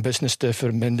van doing business te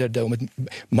verminderen, om het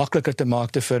makkelijker te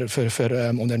maken voor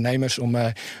ondernemers om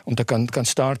te kan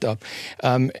start-up.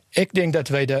 Ik denk dat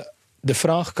wij de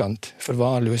vraagkant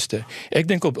verwaarloosden. Ik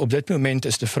denk op dit moment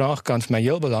is de vraagkant voor mij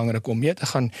heel belangrijk om meer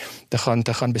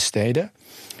te gaan besteden.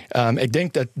 Ik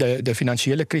denk dat de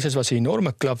financiële crisis was een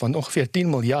enorme klap, want ongeveer 10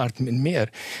 miljard en meer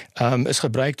is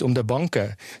gebruikt om de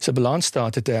banken zijn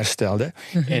balansstaten te herstellen.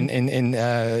 Mm-hmm.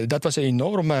 En dat was een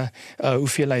enorme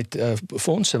hoeveelheid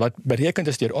fondsen, wat berekend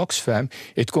is door Oxfam.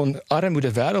 Het kon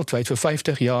armoede wereldwijd voor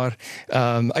 50 jaar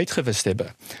uitgewist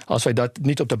hebben. Als wij dat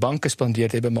niet op de banken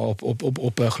spandeerd hebben, maar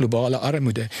op globale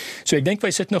armoede. Dus ik denk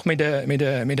wij zitten nog met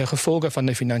de gevolgen van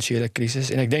de financiële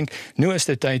crisis. En ik denk, nu is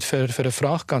de tijd voor de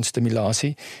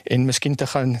vraagkantstimulatie. En misschien te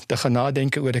gaan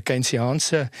nadenken over de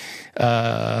Keynesiaanse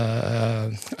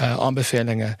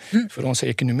aanbevelingen voor onze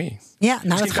economie. Ja, nou,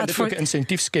 misschien kan dit ook een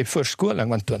incentief scheppen voor scholing.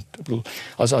 Want ik bedoel,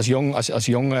 als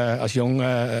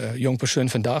jong persoon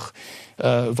vandaag,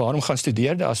 waarom gaan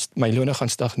studeren als mijn lonen gaan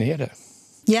stagneren?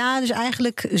 Ja, dus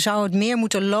eigenlijk zou het meer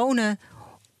moeten lonen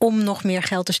om nog meer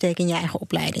geld te steken in je eigen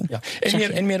opleiding. Ja.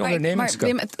 En meer ondernemerschap.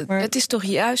 Maar Wim, het is toch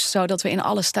juist zo dat we in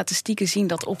alle statistieken zien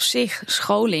dat op zich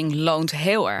scholing loont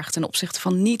heel erg ten opzichte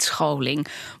van niet-scholing.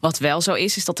 Wat wel zo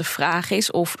is dat de vraag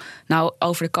is of nou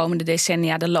over de komende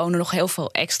decennia de lonen nog heel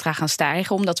veel extra gaan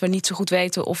stijgen, omdat we niet zo goed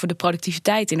weten of we de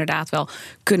productiviteit inderdaad wel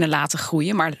kunnen laten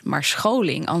groeien. Maar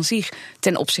scholing aan zich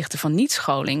ten opzichte van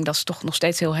niet-scholing, dat is toch nog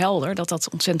steeds heel helder dat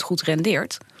ontzettend goed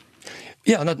rendeert.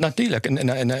 Ja, natuurlijk.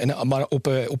 Maar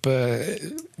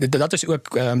dat is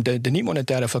ook de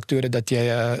niet-monetaire factoren dat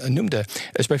jij noemde.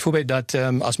 Is bijvoorbeeld dat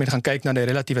als we gaan kijken naar de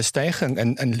relatieve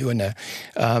stijging in lonen.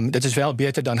 Dat is wel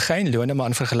beter dan geen lonen, maar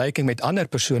in vergelijking met andere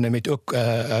personen met ook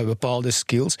bepaalde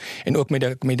skills en ook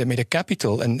met de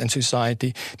capital in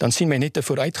society, dan zien wij niet de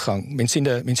vooruitgang.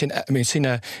 Men zien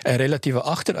een relatieve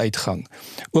achteruitgang.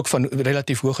 Ook van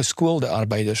relatief hooggeschoolde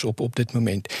arbeiders op dit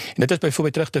moment. En dat is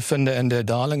bijvoorbeeld terug te vinden in de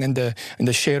daling in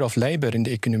de share of labor in de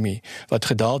economie. Wat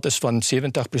gedaald is van 70%,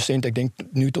 ik denk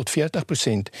nu tot 40%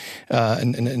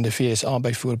 in de VSA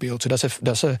bijvoorbeeld. So dat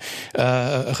is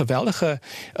een geweldige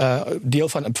deel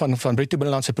van bruto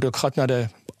binnenlandse product gaat naar de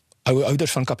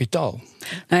ouders van kapitaal.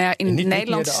 Nou ja, in niet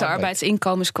Nederland meer is de de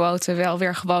arbeidsinkomensquote wel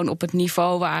weer gewoon op het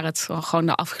niveau waar het gewoon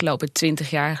de afgelopen 20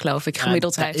 jaar, geloof ik,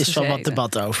 gemiddeld heeft gezeten. Daar is wel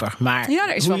wat debat over. Maar ja,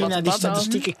 er is hoe wel je wat naar die debat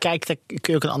statistieken kijkt, daar kun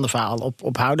je ook een ander verhaal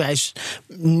op houden. Hij is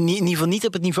in ieder geval niet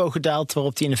op het niveau gedaald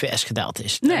waarop hij in de VS gedaald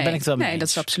is. Daar ben ik het wel mee eens. Dat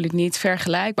is absoluut niet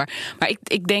vergelijkbaar. Maar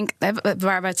ik denk,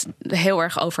 waar we het heel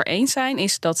erg over eens zijn,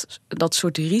 is dat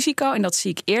soort risico, en dat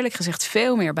zie ik eerlijk gezegd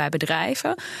veel meer bij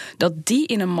bedrijven, dat die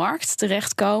in een markt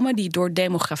terechtkomen die door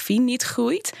demografie niet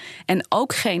groeit en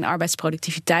ook geen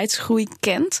arbeidsproductiviteitsgroei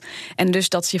kent. En dus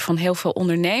dat je van heel veel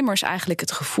ondernemers eigenlijk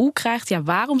het gevoel krijgt, ja,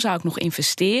 waarom zou ik nog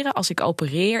investeren als ik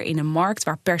opereer in een markt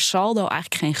waar per saldo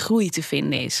eigenlijk geen groei te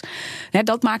vinden is?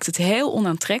 Dat maakt het heel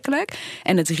onaantrekkelijk.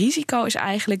 En het risico is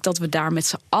eigenlijk dat we daar met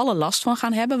z'n allen last van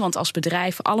gaan hebben. Want als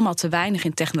bedrijven allemaal te weinig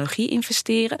in technologie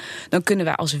investeren, dan kunnen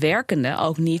wij als werkenden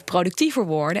ook niet productiever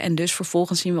worden. En dus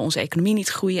vervolgens zien we onze economie niet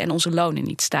groeien en onze lonen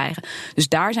niet stijgen. Dus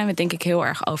daar zijn we het denk ik heel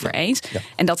erg over eens. Ja.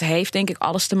 En dat heeft denk ik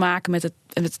alles te maken met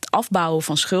het afbouwen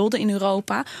van schulden in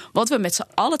Europa. Wat we met z'n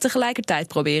allen tegelijkertijd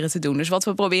proberen te doen. Dus wat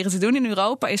we proberen te doen in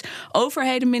Europa is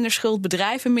overheden minder schuld,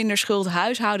 bedrijven minder schuld,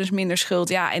 huishoudens minder schuld.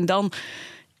 Ja, en dan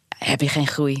heb je geen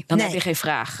groei. Dan heb je geen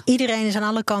vraag. Iedereen is aan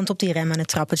alle kanten op die rem aan het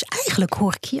trappen. Dus eigenlijk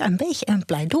hoor ik hier een beetje een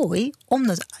pleidooi om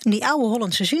die oude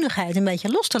Hollandse zuinigheid een beetje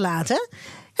los te laten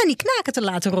en die knaken te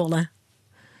laten rollen.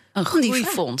 Een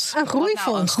groeifonds. Een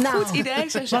groeifonds. Nou, een goed idee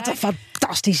zou zijn. Wat een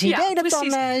fantastisch idee. Ja, dat dan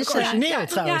is origineel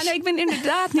trouwens. Ja, nee, ik ben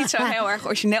inderdaad niet zo heel erg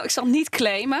origineel. Ik zal het niet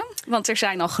claimen, want er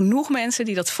zijn al genoeg mensen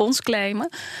die dat fonds claimen.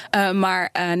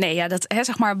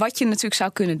 Zeg maar, wat je natuurlijk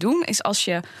zou kunnen doen is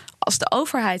als de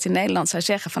overheid in Nederland zou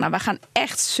zeggen van, nou, wij gaan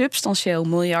echt substantieel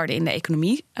miljarden in de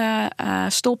economie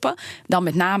stoppen, dan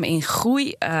met name in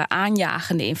groei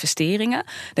aanjagende investeringen,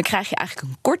 dan krijg je eigenlijk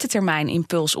een korte termijn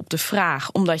impuls op de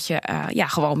vraag, omdat je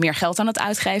gewoon meer geld aan het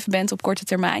uitgeven bent op korte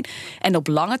termijn. En op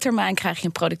lange termijn krijg je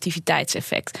een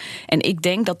productiviteitseffect. En ik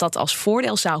denk dat dat als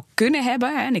voordeel zou kunnen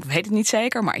hebben, en ik weet het niet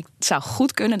zeker, maar het zou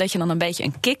goed kunnen dat je dan een beetje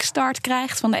een kickstart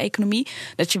krijgt van de economie,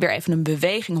 dat je weer even een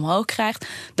beweging omhoog krijgt,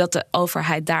 dat de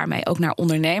overheid daarmee ook naar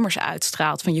ondernemers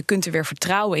uitstraalt van je kunt er weer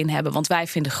vertrouwen in hebben, want wij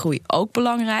vinden groei ook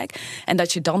belangrijk. En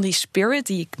dat je dan die spirit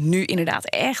die ik nu inderdaad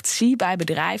echt zie bij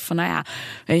bedrijven van, nou ja,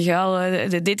 weet je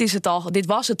wel, dit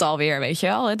was het alweer, weet je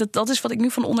wel. Dat is wat ik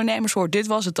nu van ondernemers hoor. Dit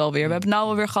was het alweer. We hebben het nou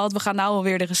alweer gehad. We gaan nou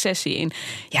alweer de recessie in.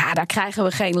 Ja, daar krijgen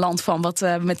we geen land van wat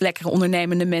met lekkere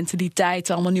ondernemende mentaliteit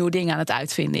allemaal nieuwe dingen aan het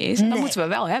uitvinden is. Nee. Dat moeten we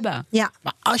wel hebben. Ja.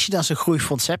 Maar als je dan zo'n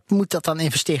groeifonds hebt, moet dat dan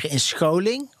investeren in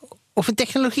scholing of in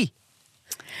technologie?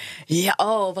 Ja,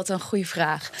 wat een goede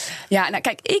vraag. Ja, nou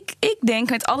kijk, ik denk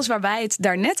met alles waar wij het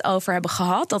daarnet over hebben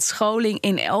gehad, dat scholing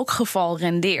in elk geval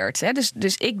rendeert. Hè.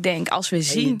 Dus ik denk als we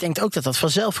zien. Je denkt ook dat dat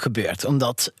vanzelf gebeurt,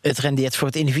 omdat het rendeert voor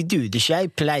het individu. Dus jij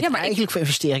pleit eigenlijk voor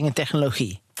investeringen in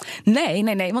technologie.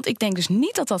 Nee, want ik denk dus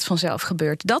niet dat dat vanzelf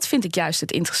gebeurt. Dat vind ik juist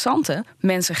het interessante.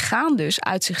 Mensen gaan dus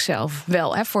uit zichzelf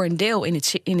wel. Voor een deel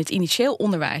in het initieel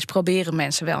onderwijs proberen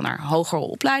mensen wel naar hogere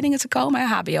opleidingen te komen,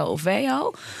 HBO of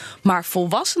WO. Maar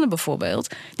volwassenen bijvoorbeeld,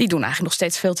 die doen eigenlijk nog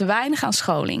steeds veel te weinig aan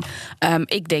scholing.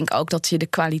 Ik denk ook dat je de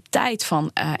kwaliteit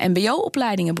van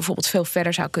mbo-opleidingen bijvoorbeeld veel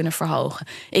verder zou kunnen verhogen.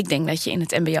 Ik denk dat je in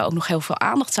het mbo ook nog heel veel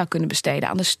aandacht zou kunnen besteden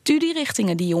aan de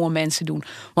studierichtingen die jonge mensen doen.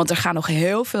 Want er gaan nog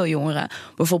heel veel jongeren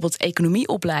bijvoorbeeld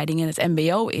economieopleidingen in het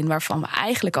mbo in, waarvan we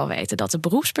eigenlijk al weten dat de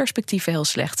beroepsperspectieven heel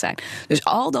slecht zijn. Dus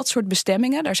al dat soort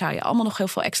bestemmingen, daar zou je allemaal nog heel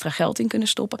veel extra geld in kunnen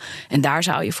stoppen. En daar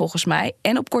zou je volgens mij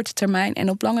en op korte termijn en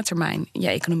op lange termijn je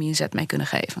economie een zet mee kunnen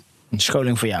geven. Een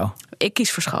scholing voor jou? Ik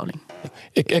kies voor scholing.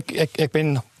 Ik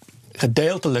ben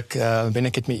gedeeltelijk ben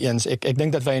ik het mee eens. Ik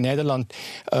denk dat wij in Nederland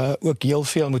ook heel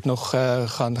veel moet nog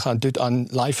gaan doen aan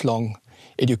lifelong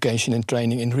education en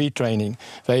training en retraining.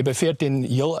 Wij hebben 14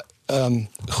 heel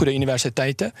goede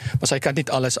universiteiten, maar zij kan niet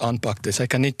alles aanpakken. Zij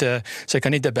kan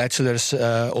niet de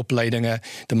bachelorsopleidingen,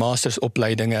 de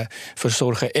mastersopleidingen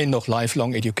verzorgen en nog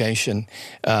lifelong education.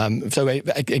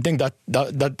 Ik denk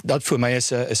dat voor mij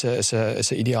is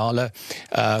een ideale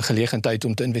gelegenheid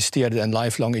om te investeren in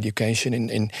lifelong education.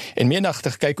 En meer naar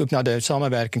te kijken ook naar de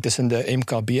samenwerking tussen de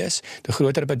MKB's, de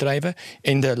grotere bedrijven,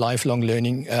 en de lifelong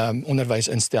learning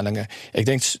onderwijsinstellingen. Ik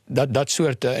denk dat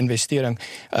soort investering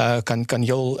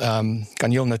kan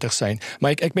heel nuttig zijn.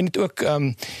 Maar ik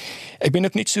ben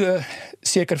ook niet zo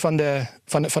zeker van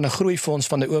een groeifonds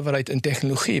van de overheid in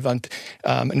technologie, want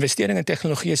investering in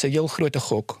technologie is een heel grote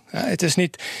gok. Het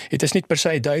is niet per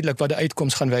se duidelijk wat de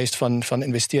uitkomst gaan wees van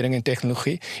investering in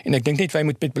technologie. En ik denk niet wij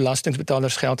moeten met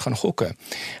belastingbetalers geld gaan gokken.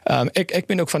 Ik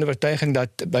ben ook van de overtuiging dat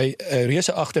bij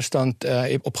reuse achterstand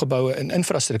opgebouwd in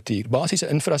infrastructuur, basisse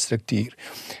infrastructuur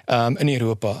in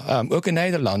Europa, ook in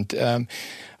Nederland.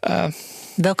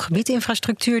 Welk gebied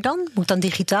infrastructuur dan? Moet dan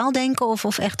digitaal denken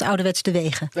of echt ouderwets de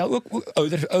wegen? Wel, ook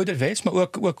ouderwets, maar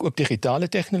ook digitale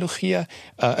technologieën,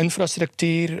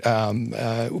 infrastructuur.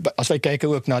 Als wij kijken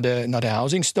ook naar de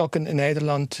housingstock in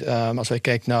Nederland, als wij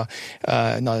kijken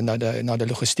naar de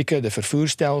logistieke, de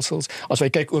vervoerstelsels, als wij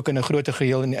kijken ook in een groter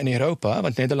geheel in Europa,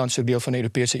 want Nederland is ook deel van de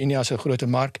Europese Unie als een grote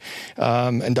markt.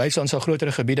 In Duitsland zijn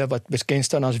grotere gebieden wat bekend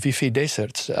staan als wifi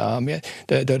deserts.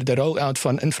 De roll-out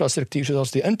van infrastructuur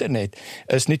zoals de internet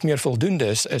is niet meer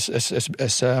voldoende,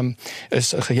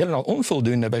 is geheel al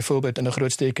onvoldoende, bijvoorbeeld in de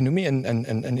grootste economie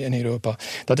in Europa.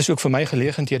 Dat is ook voor mij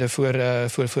gelegenheden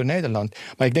voor Nederland.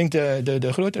 Maar ik denk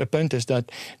de grotere punt is dat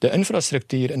de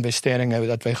infrastructuurinvesteringen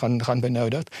dat wij gaan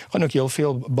benodigen, gaan ook heel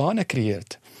veel banen creëren.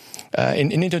 En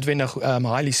niet noodwendig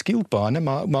highly skilled banen,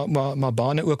 maar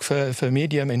banen ook voor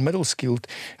medium- en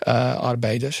middle-skilled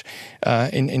arbeiders.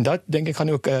 En dat, denk ik, gaan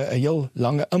ook een heel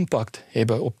lange impact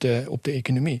hebben op de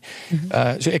economie.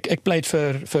 Dus ik pleit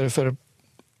voor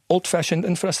old-fashioned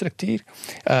infrastructuur,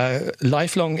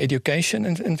 lifelong education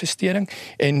investering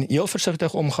en heel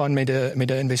voorzichtig omgaan met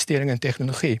de investering in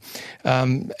technologie.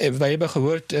 Wij hebben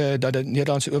gehoord dat de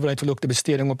Nederlandse overheid wil ook de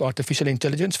besteding op artificial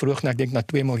intelligence verhogen naar, ik denk, naar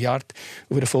 2 miljard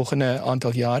over de volgende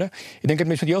aantal jaren. Ik denk dat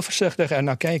mensen heel voorzichtig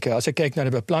ernaar kijken. Als ik kijk naar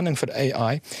de beplanning voor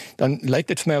AI, dan lijkt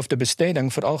het voor mij of de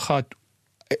besteding vooral gaat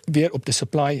weer op de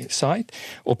supply side,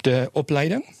 op de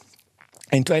opleiding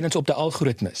en tweedens op de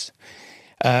algoritmes.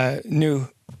 Nu,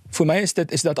 voor mij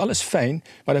is dat alles fijn,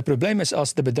 maar het probleem is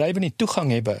als de bedrijven niet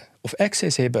toegang hebben of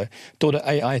access hebben tot de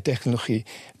AI-technologie,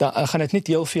 dan gaat het niet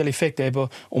heel veel effect hebben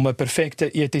om een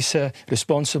perfecte, ethische,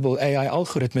 responsible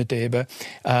AI-algoritme te hebben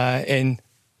en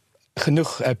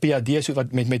genoeg PhD's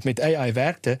wat met AI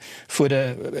werkte voor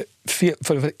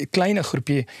een kleine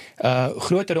groepje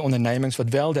grotere ondernemings wat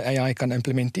wel de AI kan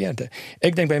implementeren.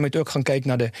 Ik denk wij moeten ook gaan kijken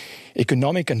naar de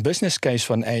economic en business case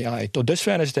van AI. Tot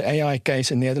dusver is de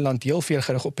AI-case in Nederland heel veel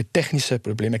gericht op het technische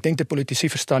probleem. Ik denk de politici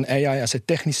verstaan AI als een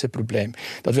technische probleem.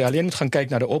 Dat we alleen moeten gaan kijken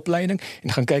naar de opleiding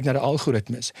en gaan kijken naar de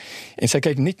algoritmes. En zij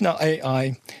kijken niet naar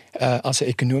AI als een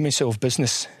economische of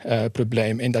business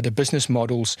probleem. En dat de business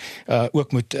models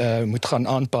ook moet gaan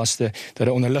aanpassen. Dat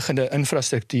de onderliggende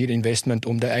infrastructuur investment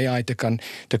om de AI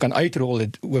te kan uitrollen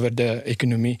over de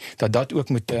economie, dat ook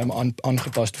moet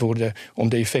aangepast worden om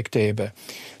de effect te hebben.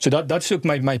 Dat is ook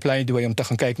mijn pleidooi om te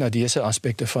gaan kijken naar deze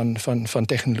aspecten van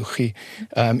technologie.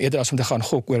 Eerder als om te gaan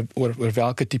gokken over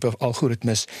welke type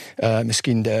algoritmes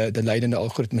misschien de leidende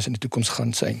algoritmes in de toekomst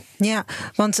gaan zijn. Ja,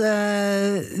 want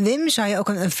Wim, zou je ook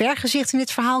een vergezicht in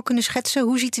dit verhaal kunnen schetsen?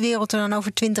 Hoe ziet de wereld er dan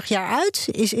over 20 jaar uit?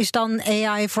 Is dan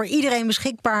AI voor iedereen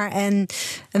beschikbaar en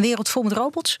een wereld vol met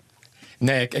robots?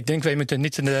 Nee, ik denk wij moeten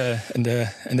niet in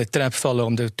de trap vallen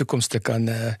om de toekomst te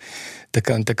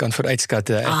kan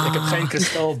vooruitschatten. Ik heb geen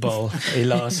kristalbal,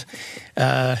 helaas.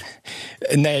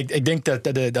 Nee, ik denk dat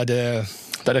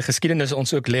de geschiedenis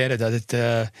ons ook leren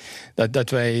dat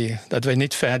wij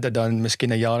niet verder dan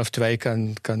misschien een jaar of 2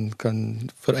 kan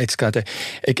vooruitschatten.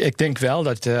 Ik denk wel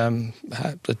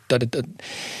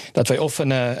dat wij of in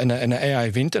een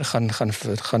AI-winter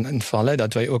gaan invallen,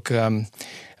 dat wij ook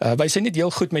wij zijn niet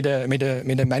heel goed met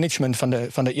de management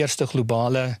van de eerste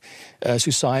globale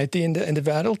society in de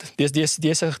wereld.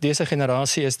 Deze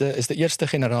generatie is de eerste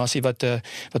generatie wat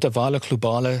de ware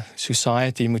globale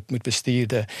society moet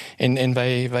besturen. En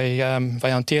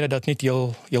wij hanteren dat niet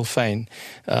heel fijn.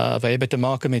 Wij hebben te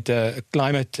maken met de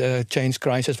climate change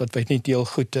crisis, wat wij niet heel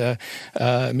goed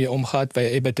mee omgaat.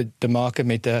 Wij hebben te maken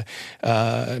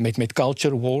met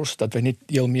culture wars, dat wij niet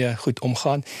heel meer goed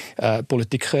omgaan.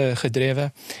 Politiek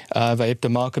gedreven. Wij hebben te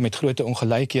maken met grote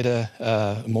ongelijkheden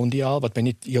mondiaal, wat wij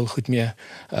niet heel goed meer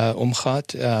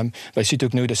omgaat. Wij zien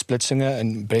ook nu de splitsingen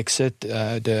en Brexit,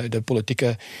 de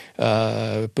politieke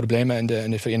problemen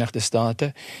in de Verenigde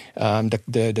Staten,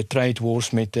 de trade wars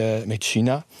met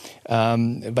China.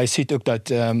 Wij zien ook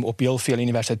dat op heel veel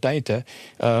universiteiten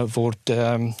wordt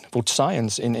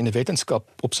science in de wetenschap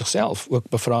op zichzelf ook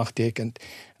bevraagtekend.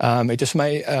 Het is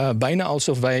mij bijna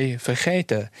alsof wij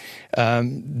vergeten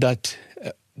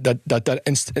dat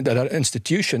er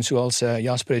institutions, zoals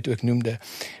Jasper het ook noemde,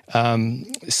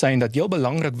 zijn dat heel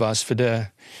belangrijk was voor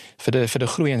de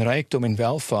groei en rijkdom en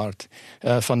welvaart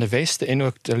van de Westen en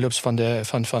ook de loops van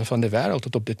de wereld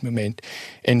tot op dit moment.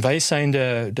 En wij zijn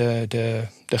de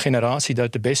generatie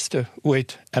dat de beste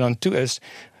ooit eraan toe is,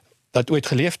 dat ooit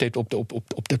geleefd heeft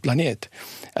op de planeet.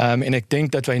 En ik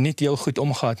denk dat wij niet heel goed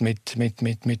omgaan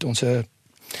met onze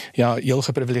heel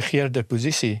geprivilegeerde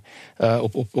positie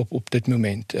op dit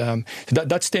moment.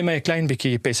 Dat stemt mij een klein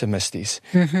beetje pessimistisch.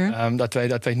 Mm-hmm. Dat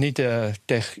wij niet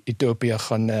tech-utopia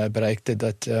gaan bereiken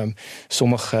dat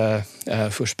sommigen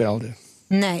voorspelden.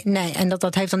 Nee. En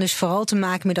dat heeft dan dus vooral te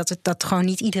maken met dat gewoon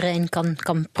niet iedereen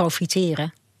kan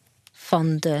profiteren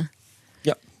van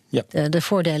de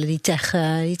voordelen die tech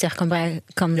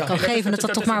kan geven.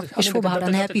 Dat toch maar is voorbehouden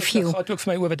aan happy few. Het gaat ook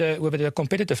voor mij over de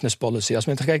competitiveness policy. Als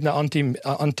men kijkt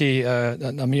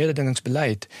naar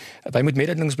mededingingsbeleid. Wij moeten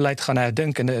mededingingsbeleid gaan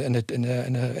herdenken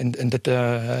in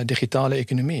de digitale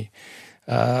economie.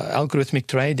 Algorithmic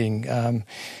trading.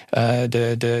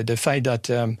 De feit dat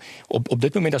op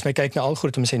dit moment, als men kijkt naar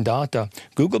algoritmes en data,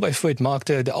 Google bijvoorbeeld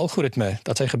maakte de algoritme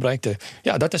dat zij gebruikte.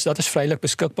 Ja, dat is vrijelijk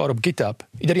beschikbaar op GitHub.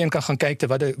 Iedereen kan gaan kijken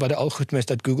wat de algoritme is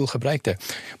dat Google gebruikte.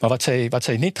 Maar wat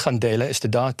zij niet gaan delen is de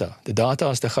data. De data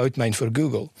is de goudmijn voor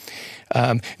Google.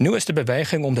 Nu is de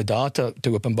beweging om de data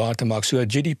te openbaar te maken. So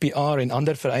GDPR en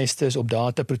ander vereistes op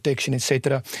data protection, et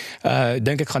cetera.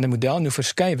 Denk ik gaan de model nu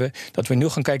verschuiven dat we nu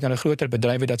gaan kijken naar de grotere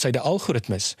bedrijven dat zij de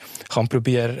algoritmes gaan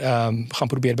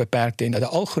proberen beperken en dat de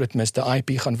algoritmes de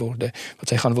IP gaan worden wat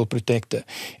zij gaan wil protecten.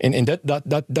 En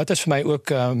dat is voor mij ook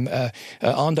een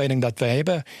aanduiding dat wij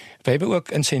hebben ook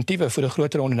incentieven voor de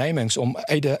grotere ondernemings om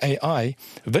uit de AI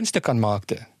winst te kan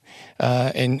maken.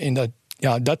 En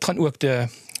dat gaan ook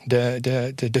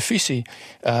de visie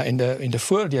en de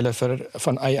voordelen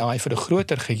van AI voor de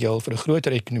grotere geheel, voor de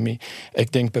grotere economie,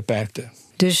 ik denk beperkte.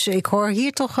 Dus ik hoor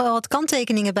hier toch wel wat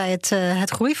kanttekeningen bij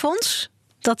het groeifonds.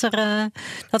 Dat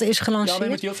is gelanceerd. Ja, wij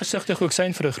moeten heel voorzichtig ook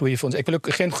zijn voor een groeifonds. Ik wil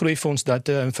ook geen groeifonds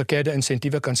dat verkeerde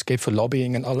incentieven kan scheppen voor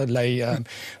lobbying en allerlei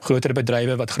grotere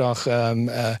bedrijven wat graag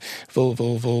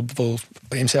wil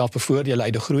hemzelf bevoordelen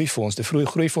uit de groeifonds. De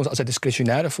groeifonds als een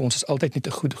discretionaire fonds is altijd niet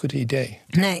een goed idee.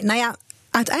 Nee, nou ja.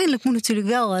 Uiteindelijk moet natuurlijk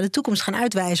wel de toekomst gaan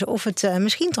uitwijzen of het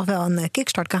misschien toch wel een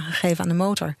kickstart kan gaan geven aan de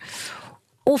motor.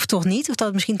 Of toch niet, of dat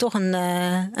het misschien toch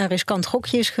een riskant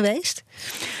gokje is geweest.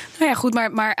 Nou ja, goed,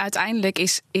 maar uiteindelijk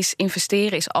is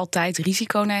investeren is altijd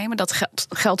risico nemen. Dat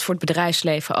geldt voor het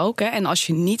bedrijfsleven ook. Hè. En als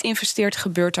je niet investeert,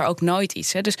 gebeurt er ook nooit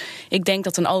iets. Hè. Dus ik denk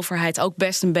dat een overheid ook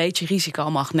best een beetje risico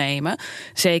mag nemen.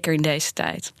 Zeker in deze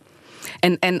tijd.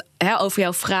 En over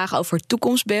jouw vraag over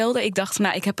toekomstbeelden. Ik dacht,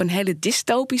 ik heb een hele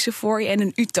dystopische voor je en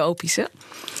een utopische.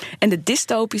 En de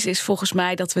dystopische is volgens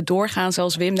mij dat we doorgaan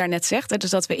zoals Wim daarnet zegt. Dus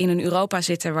dat we in een Europa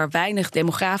zitten waar weinig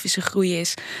demografische groei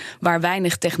is. Waar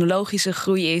weinig technologische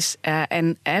groei is.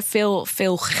 En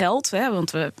veel geld.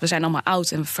 Want we zijn allemaal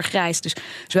oud en vergrijsd. Dus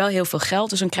wel heel veel geld.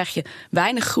 Dus dan krijg je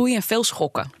weinig groei en veel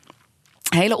schokken.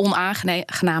 Hele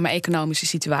onaangename economische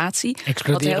situatie.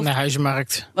 Exploderende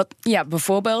huizenmarkt.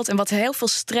 Bijvoorbeeld. En wat heel veel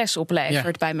stress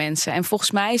oplevert bij mensen. En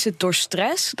volgens mij is het door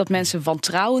stress dat mensen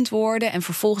wantrouwend worden en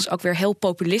vervolgens ook weer heel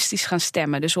populistisch gaan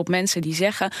stemmen. Dus op mensen die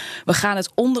zeggen, we gaan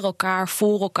het onder elkaar,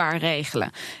 voor elkaar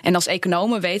regelen. En als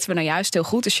economen weten we nou juist heel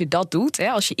goed, als je dat doet,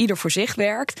 als je ieder voor zich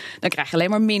werkt, dan krijg je alleen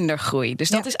maar minder groei. Dus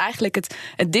dat is eigenlijk het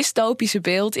dystopische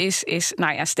beeld is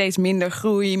steeds minder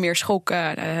groei, meer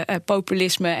schokken,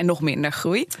 populisme en nog minder groei.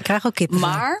 Ik krijg ook kippen.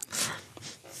 Maar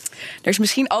er is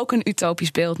misschien ook een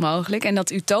utopisch beeld mogelijk. En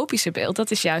dat utopische beeld,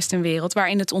 dat is juist een wereld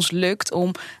waarin het ons lukt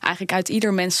om eigenlijk uit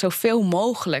ieder mens zoveel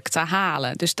mogelijk te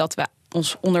halen. Dus dat we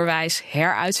ons onderwijs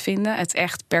heruitvinden, het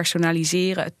echt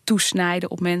personaliseren, het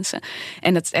toesnijden op mensen.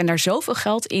 En daar zoveel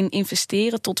geld in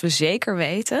investeren tot we zeker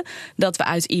weten dat we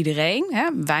uit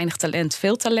iedereen, weinig talent,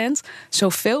 veel talent,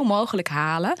 zoveel mogelijk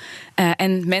halen.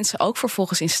 En mensen ook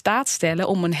vervolgens in staat stellen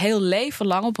om een heel leven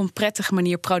lang op een prettige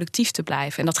manier productief te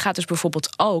blijven. En dat gaat dus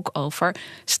bijvoorbeeld ook over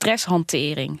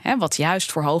stresshantering, wat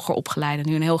juist voor hoger opgeleiden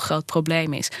nu een heel groot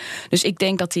probleem is. Dus ik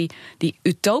denk dat die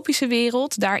utopische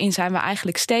wereld, daarin zijn we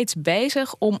eigenlijk steeds bezig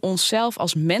om onszelf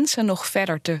als mensen nog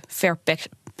verder te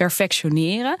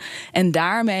perfectioneren en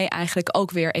daarmee eigenlijk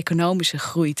ook weer economische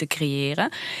groei te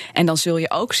creëren. En dan zul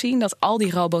je ook zien dat al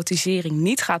die robotisering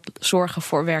niet gaat zorgen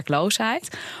voor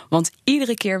werkloosheid. Want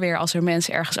iedere keer weer als er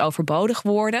mensen ergens overbodig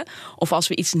worden of als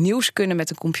we iets nieuws kunnen met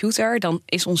een computer, dan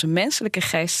is onze menselijke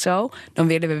geest zo, dan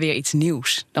willen we weer iets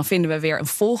nieuws. Dan vinden we weer een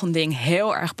volgend ding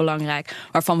heel erg belangrijk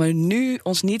waarvan we nu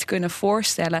ons niet kunnen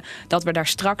voorstellen dat we daar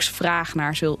straks vraag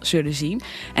naar zullen zien.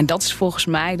 En dat is volgens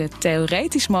mij de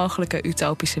theoretisch mogelijke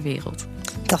utopische wereld.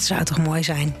 Dat zou toch mooi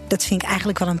zijn. Dat vind ik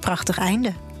eigenlijk wel een prachtig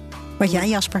einde. Wat jij,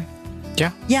 Jasper?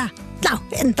 Ja. Nou,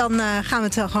 en dan gaan we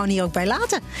het er gewoon hier ook bij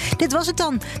laten. Dit was het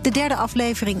dan, de derde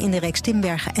aflevering in de reeks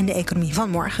Timbergen en de economie van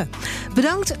morgen.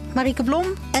 Bedankt Marieke Blom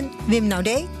en Wim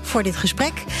Naudé voor dit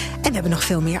gesprek. En we hebben nog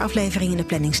veel meer afleveringen in de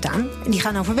planning staan. En die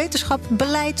gaan over wetenschap,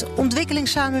 beleid,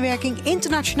 ontwikkelingssamenwerking,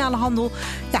 internationale handel.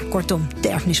 Ja, kortom, de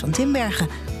erfenis van Timbergen.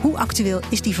 Hoe actueel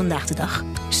is die vandaag de dag?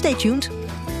 Stay tuned.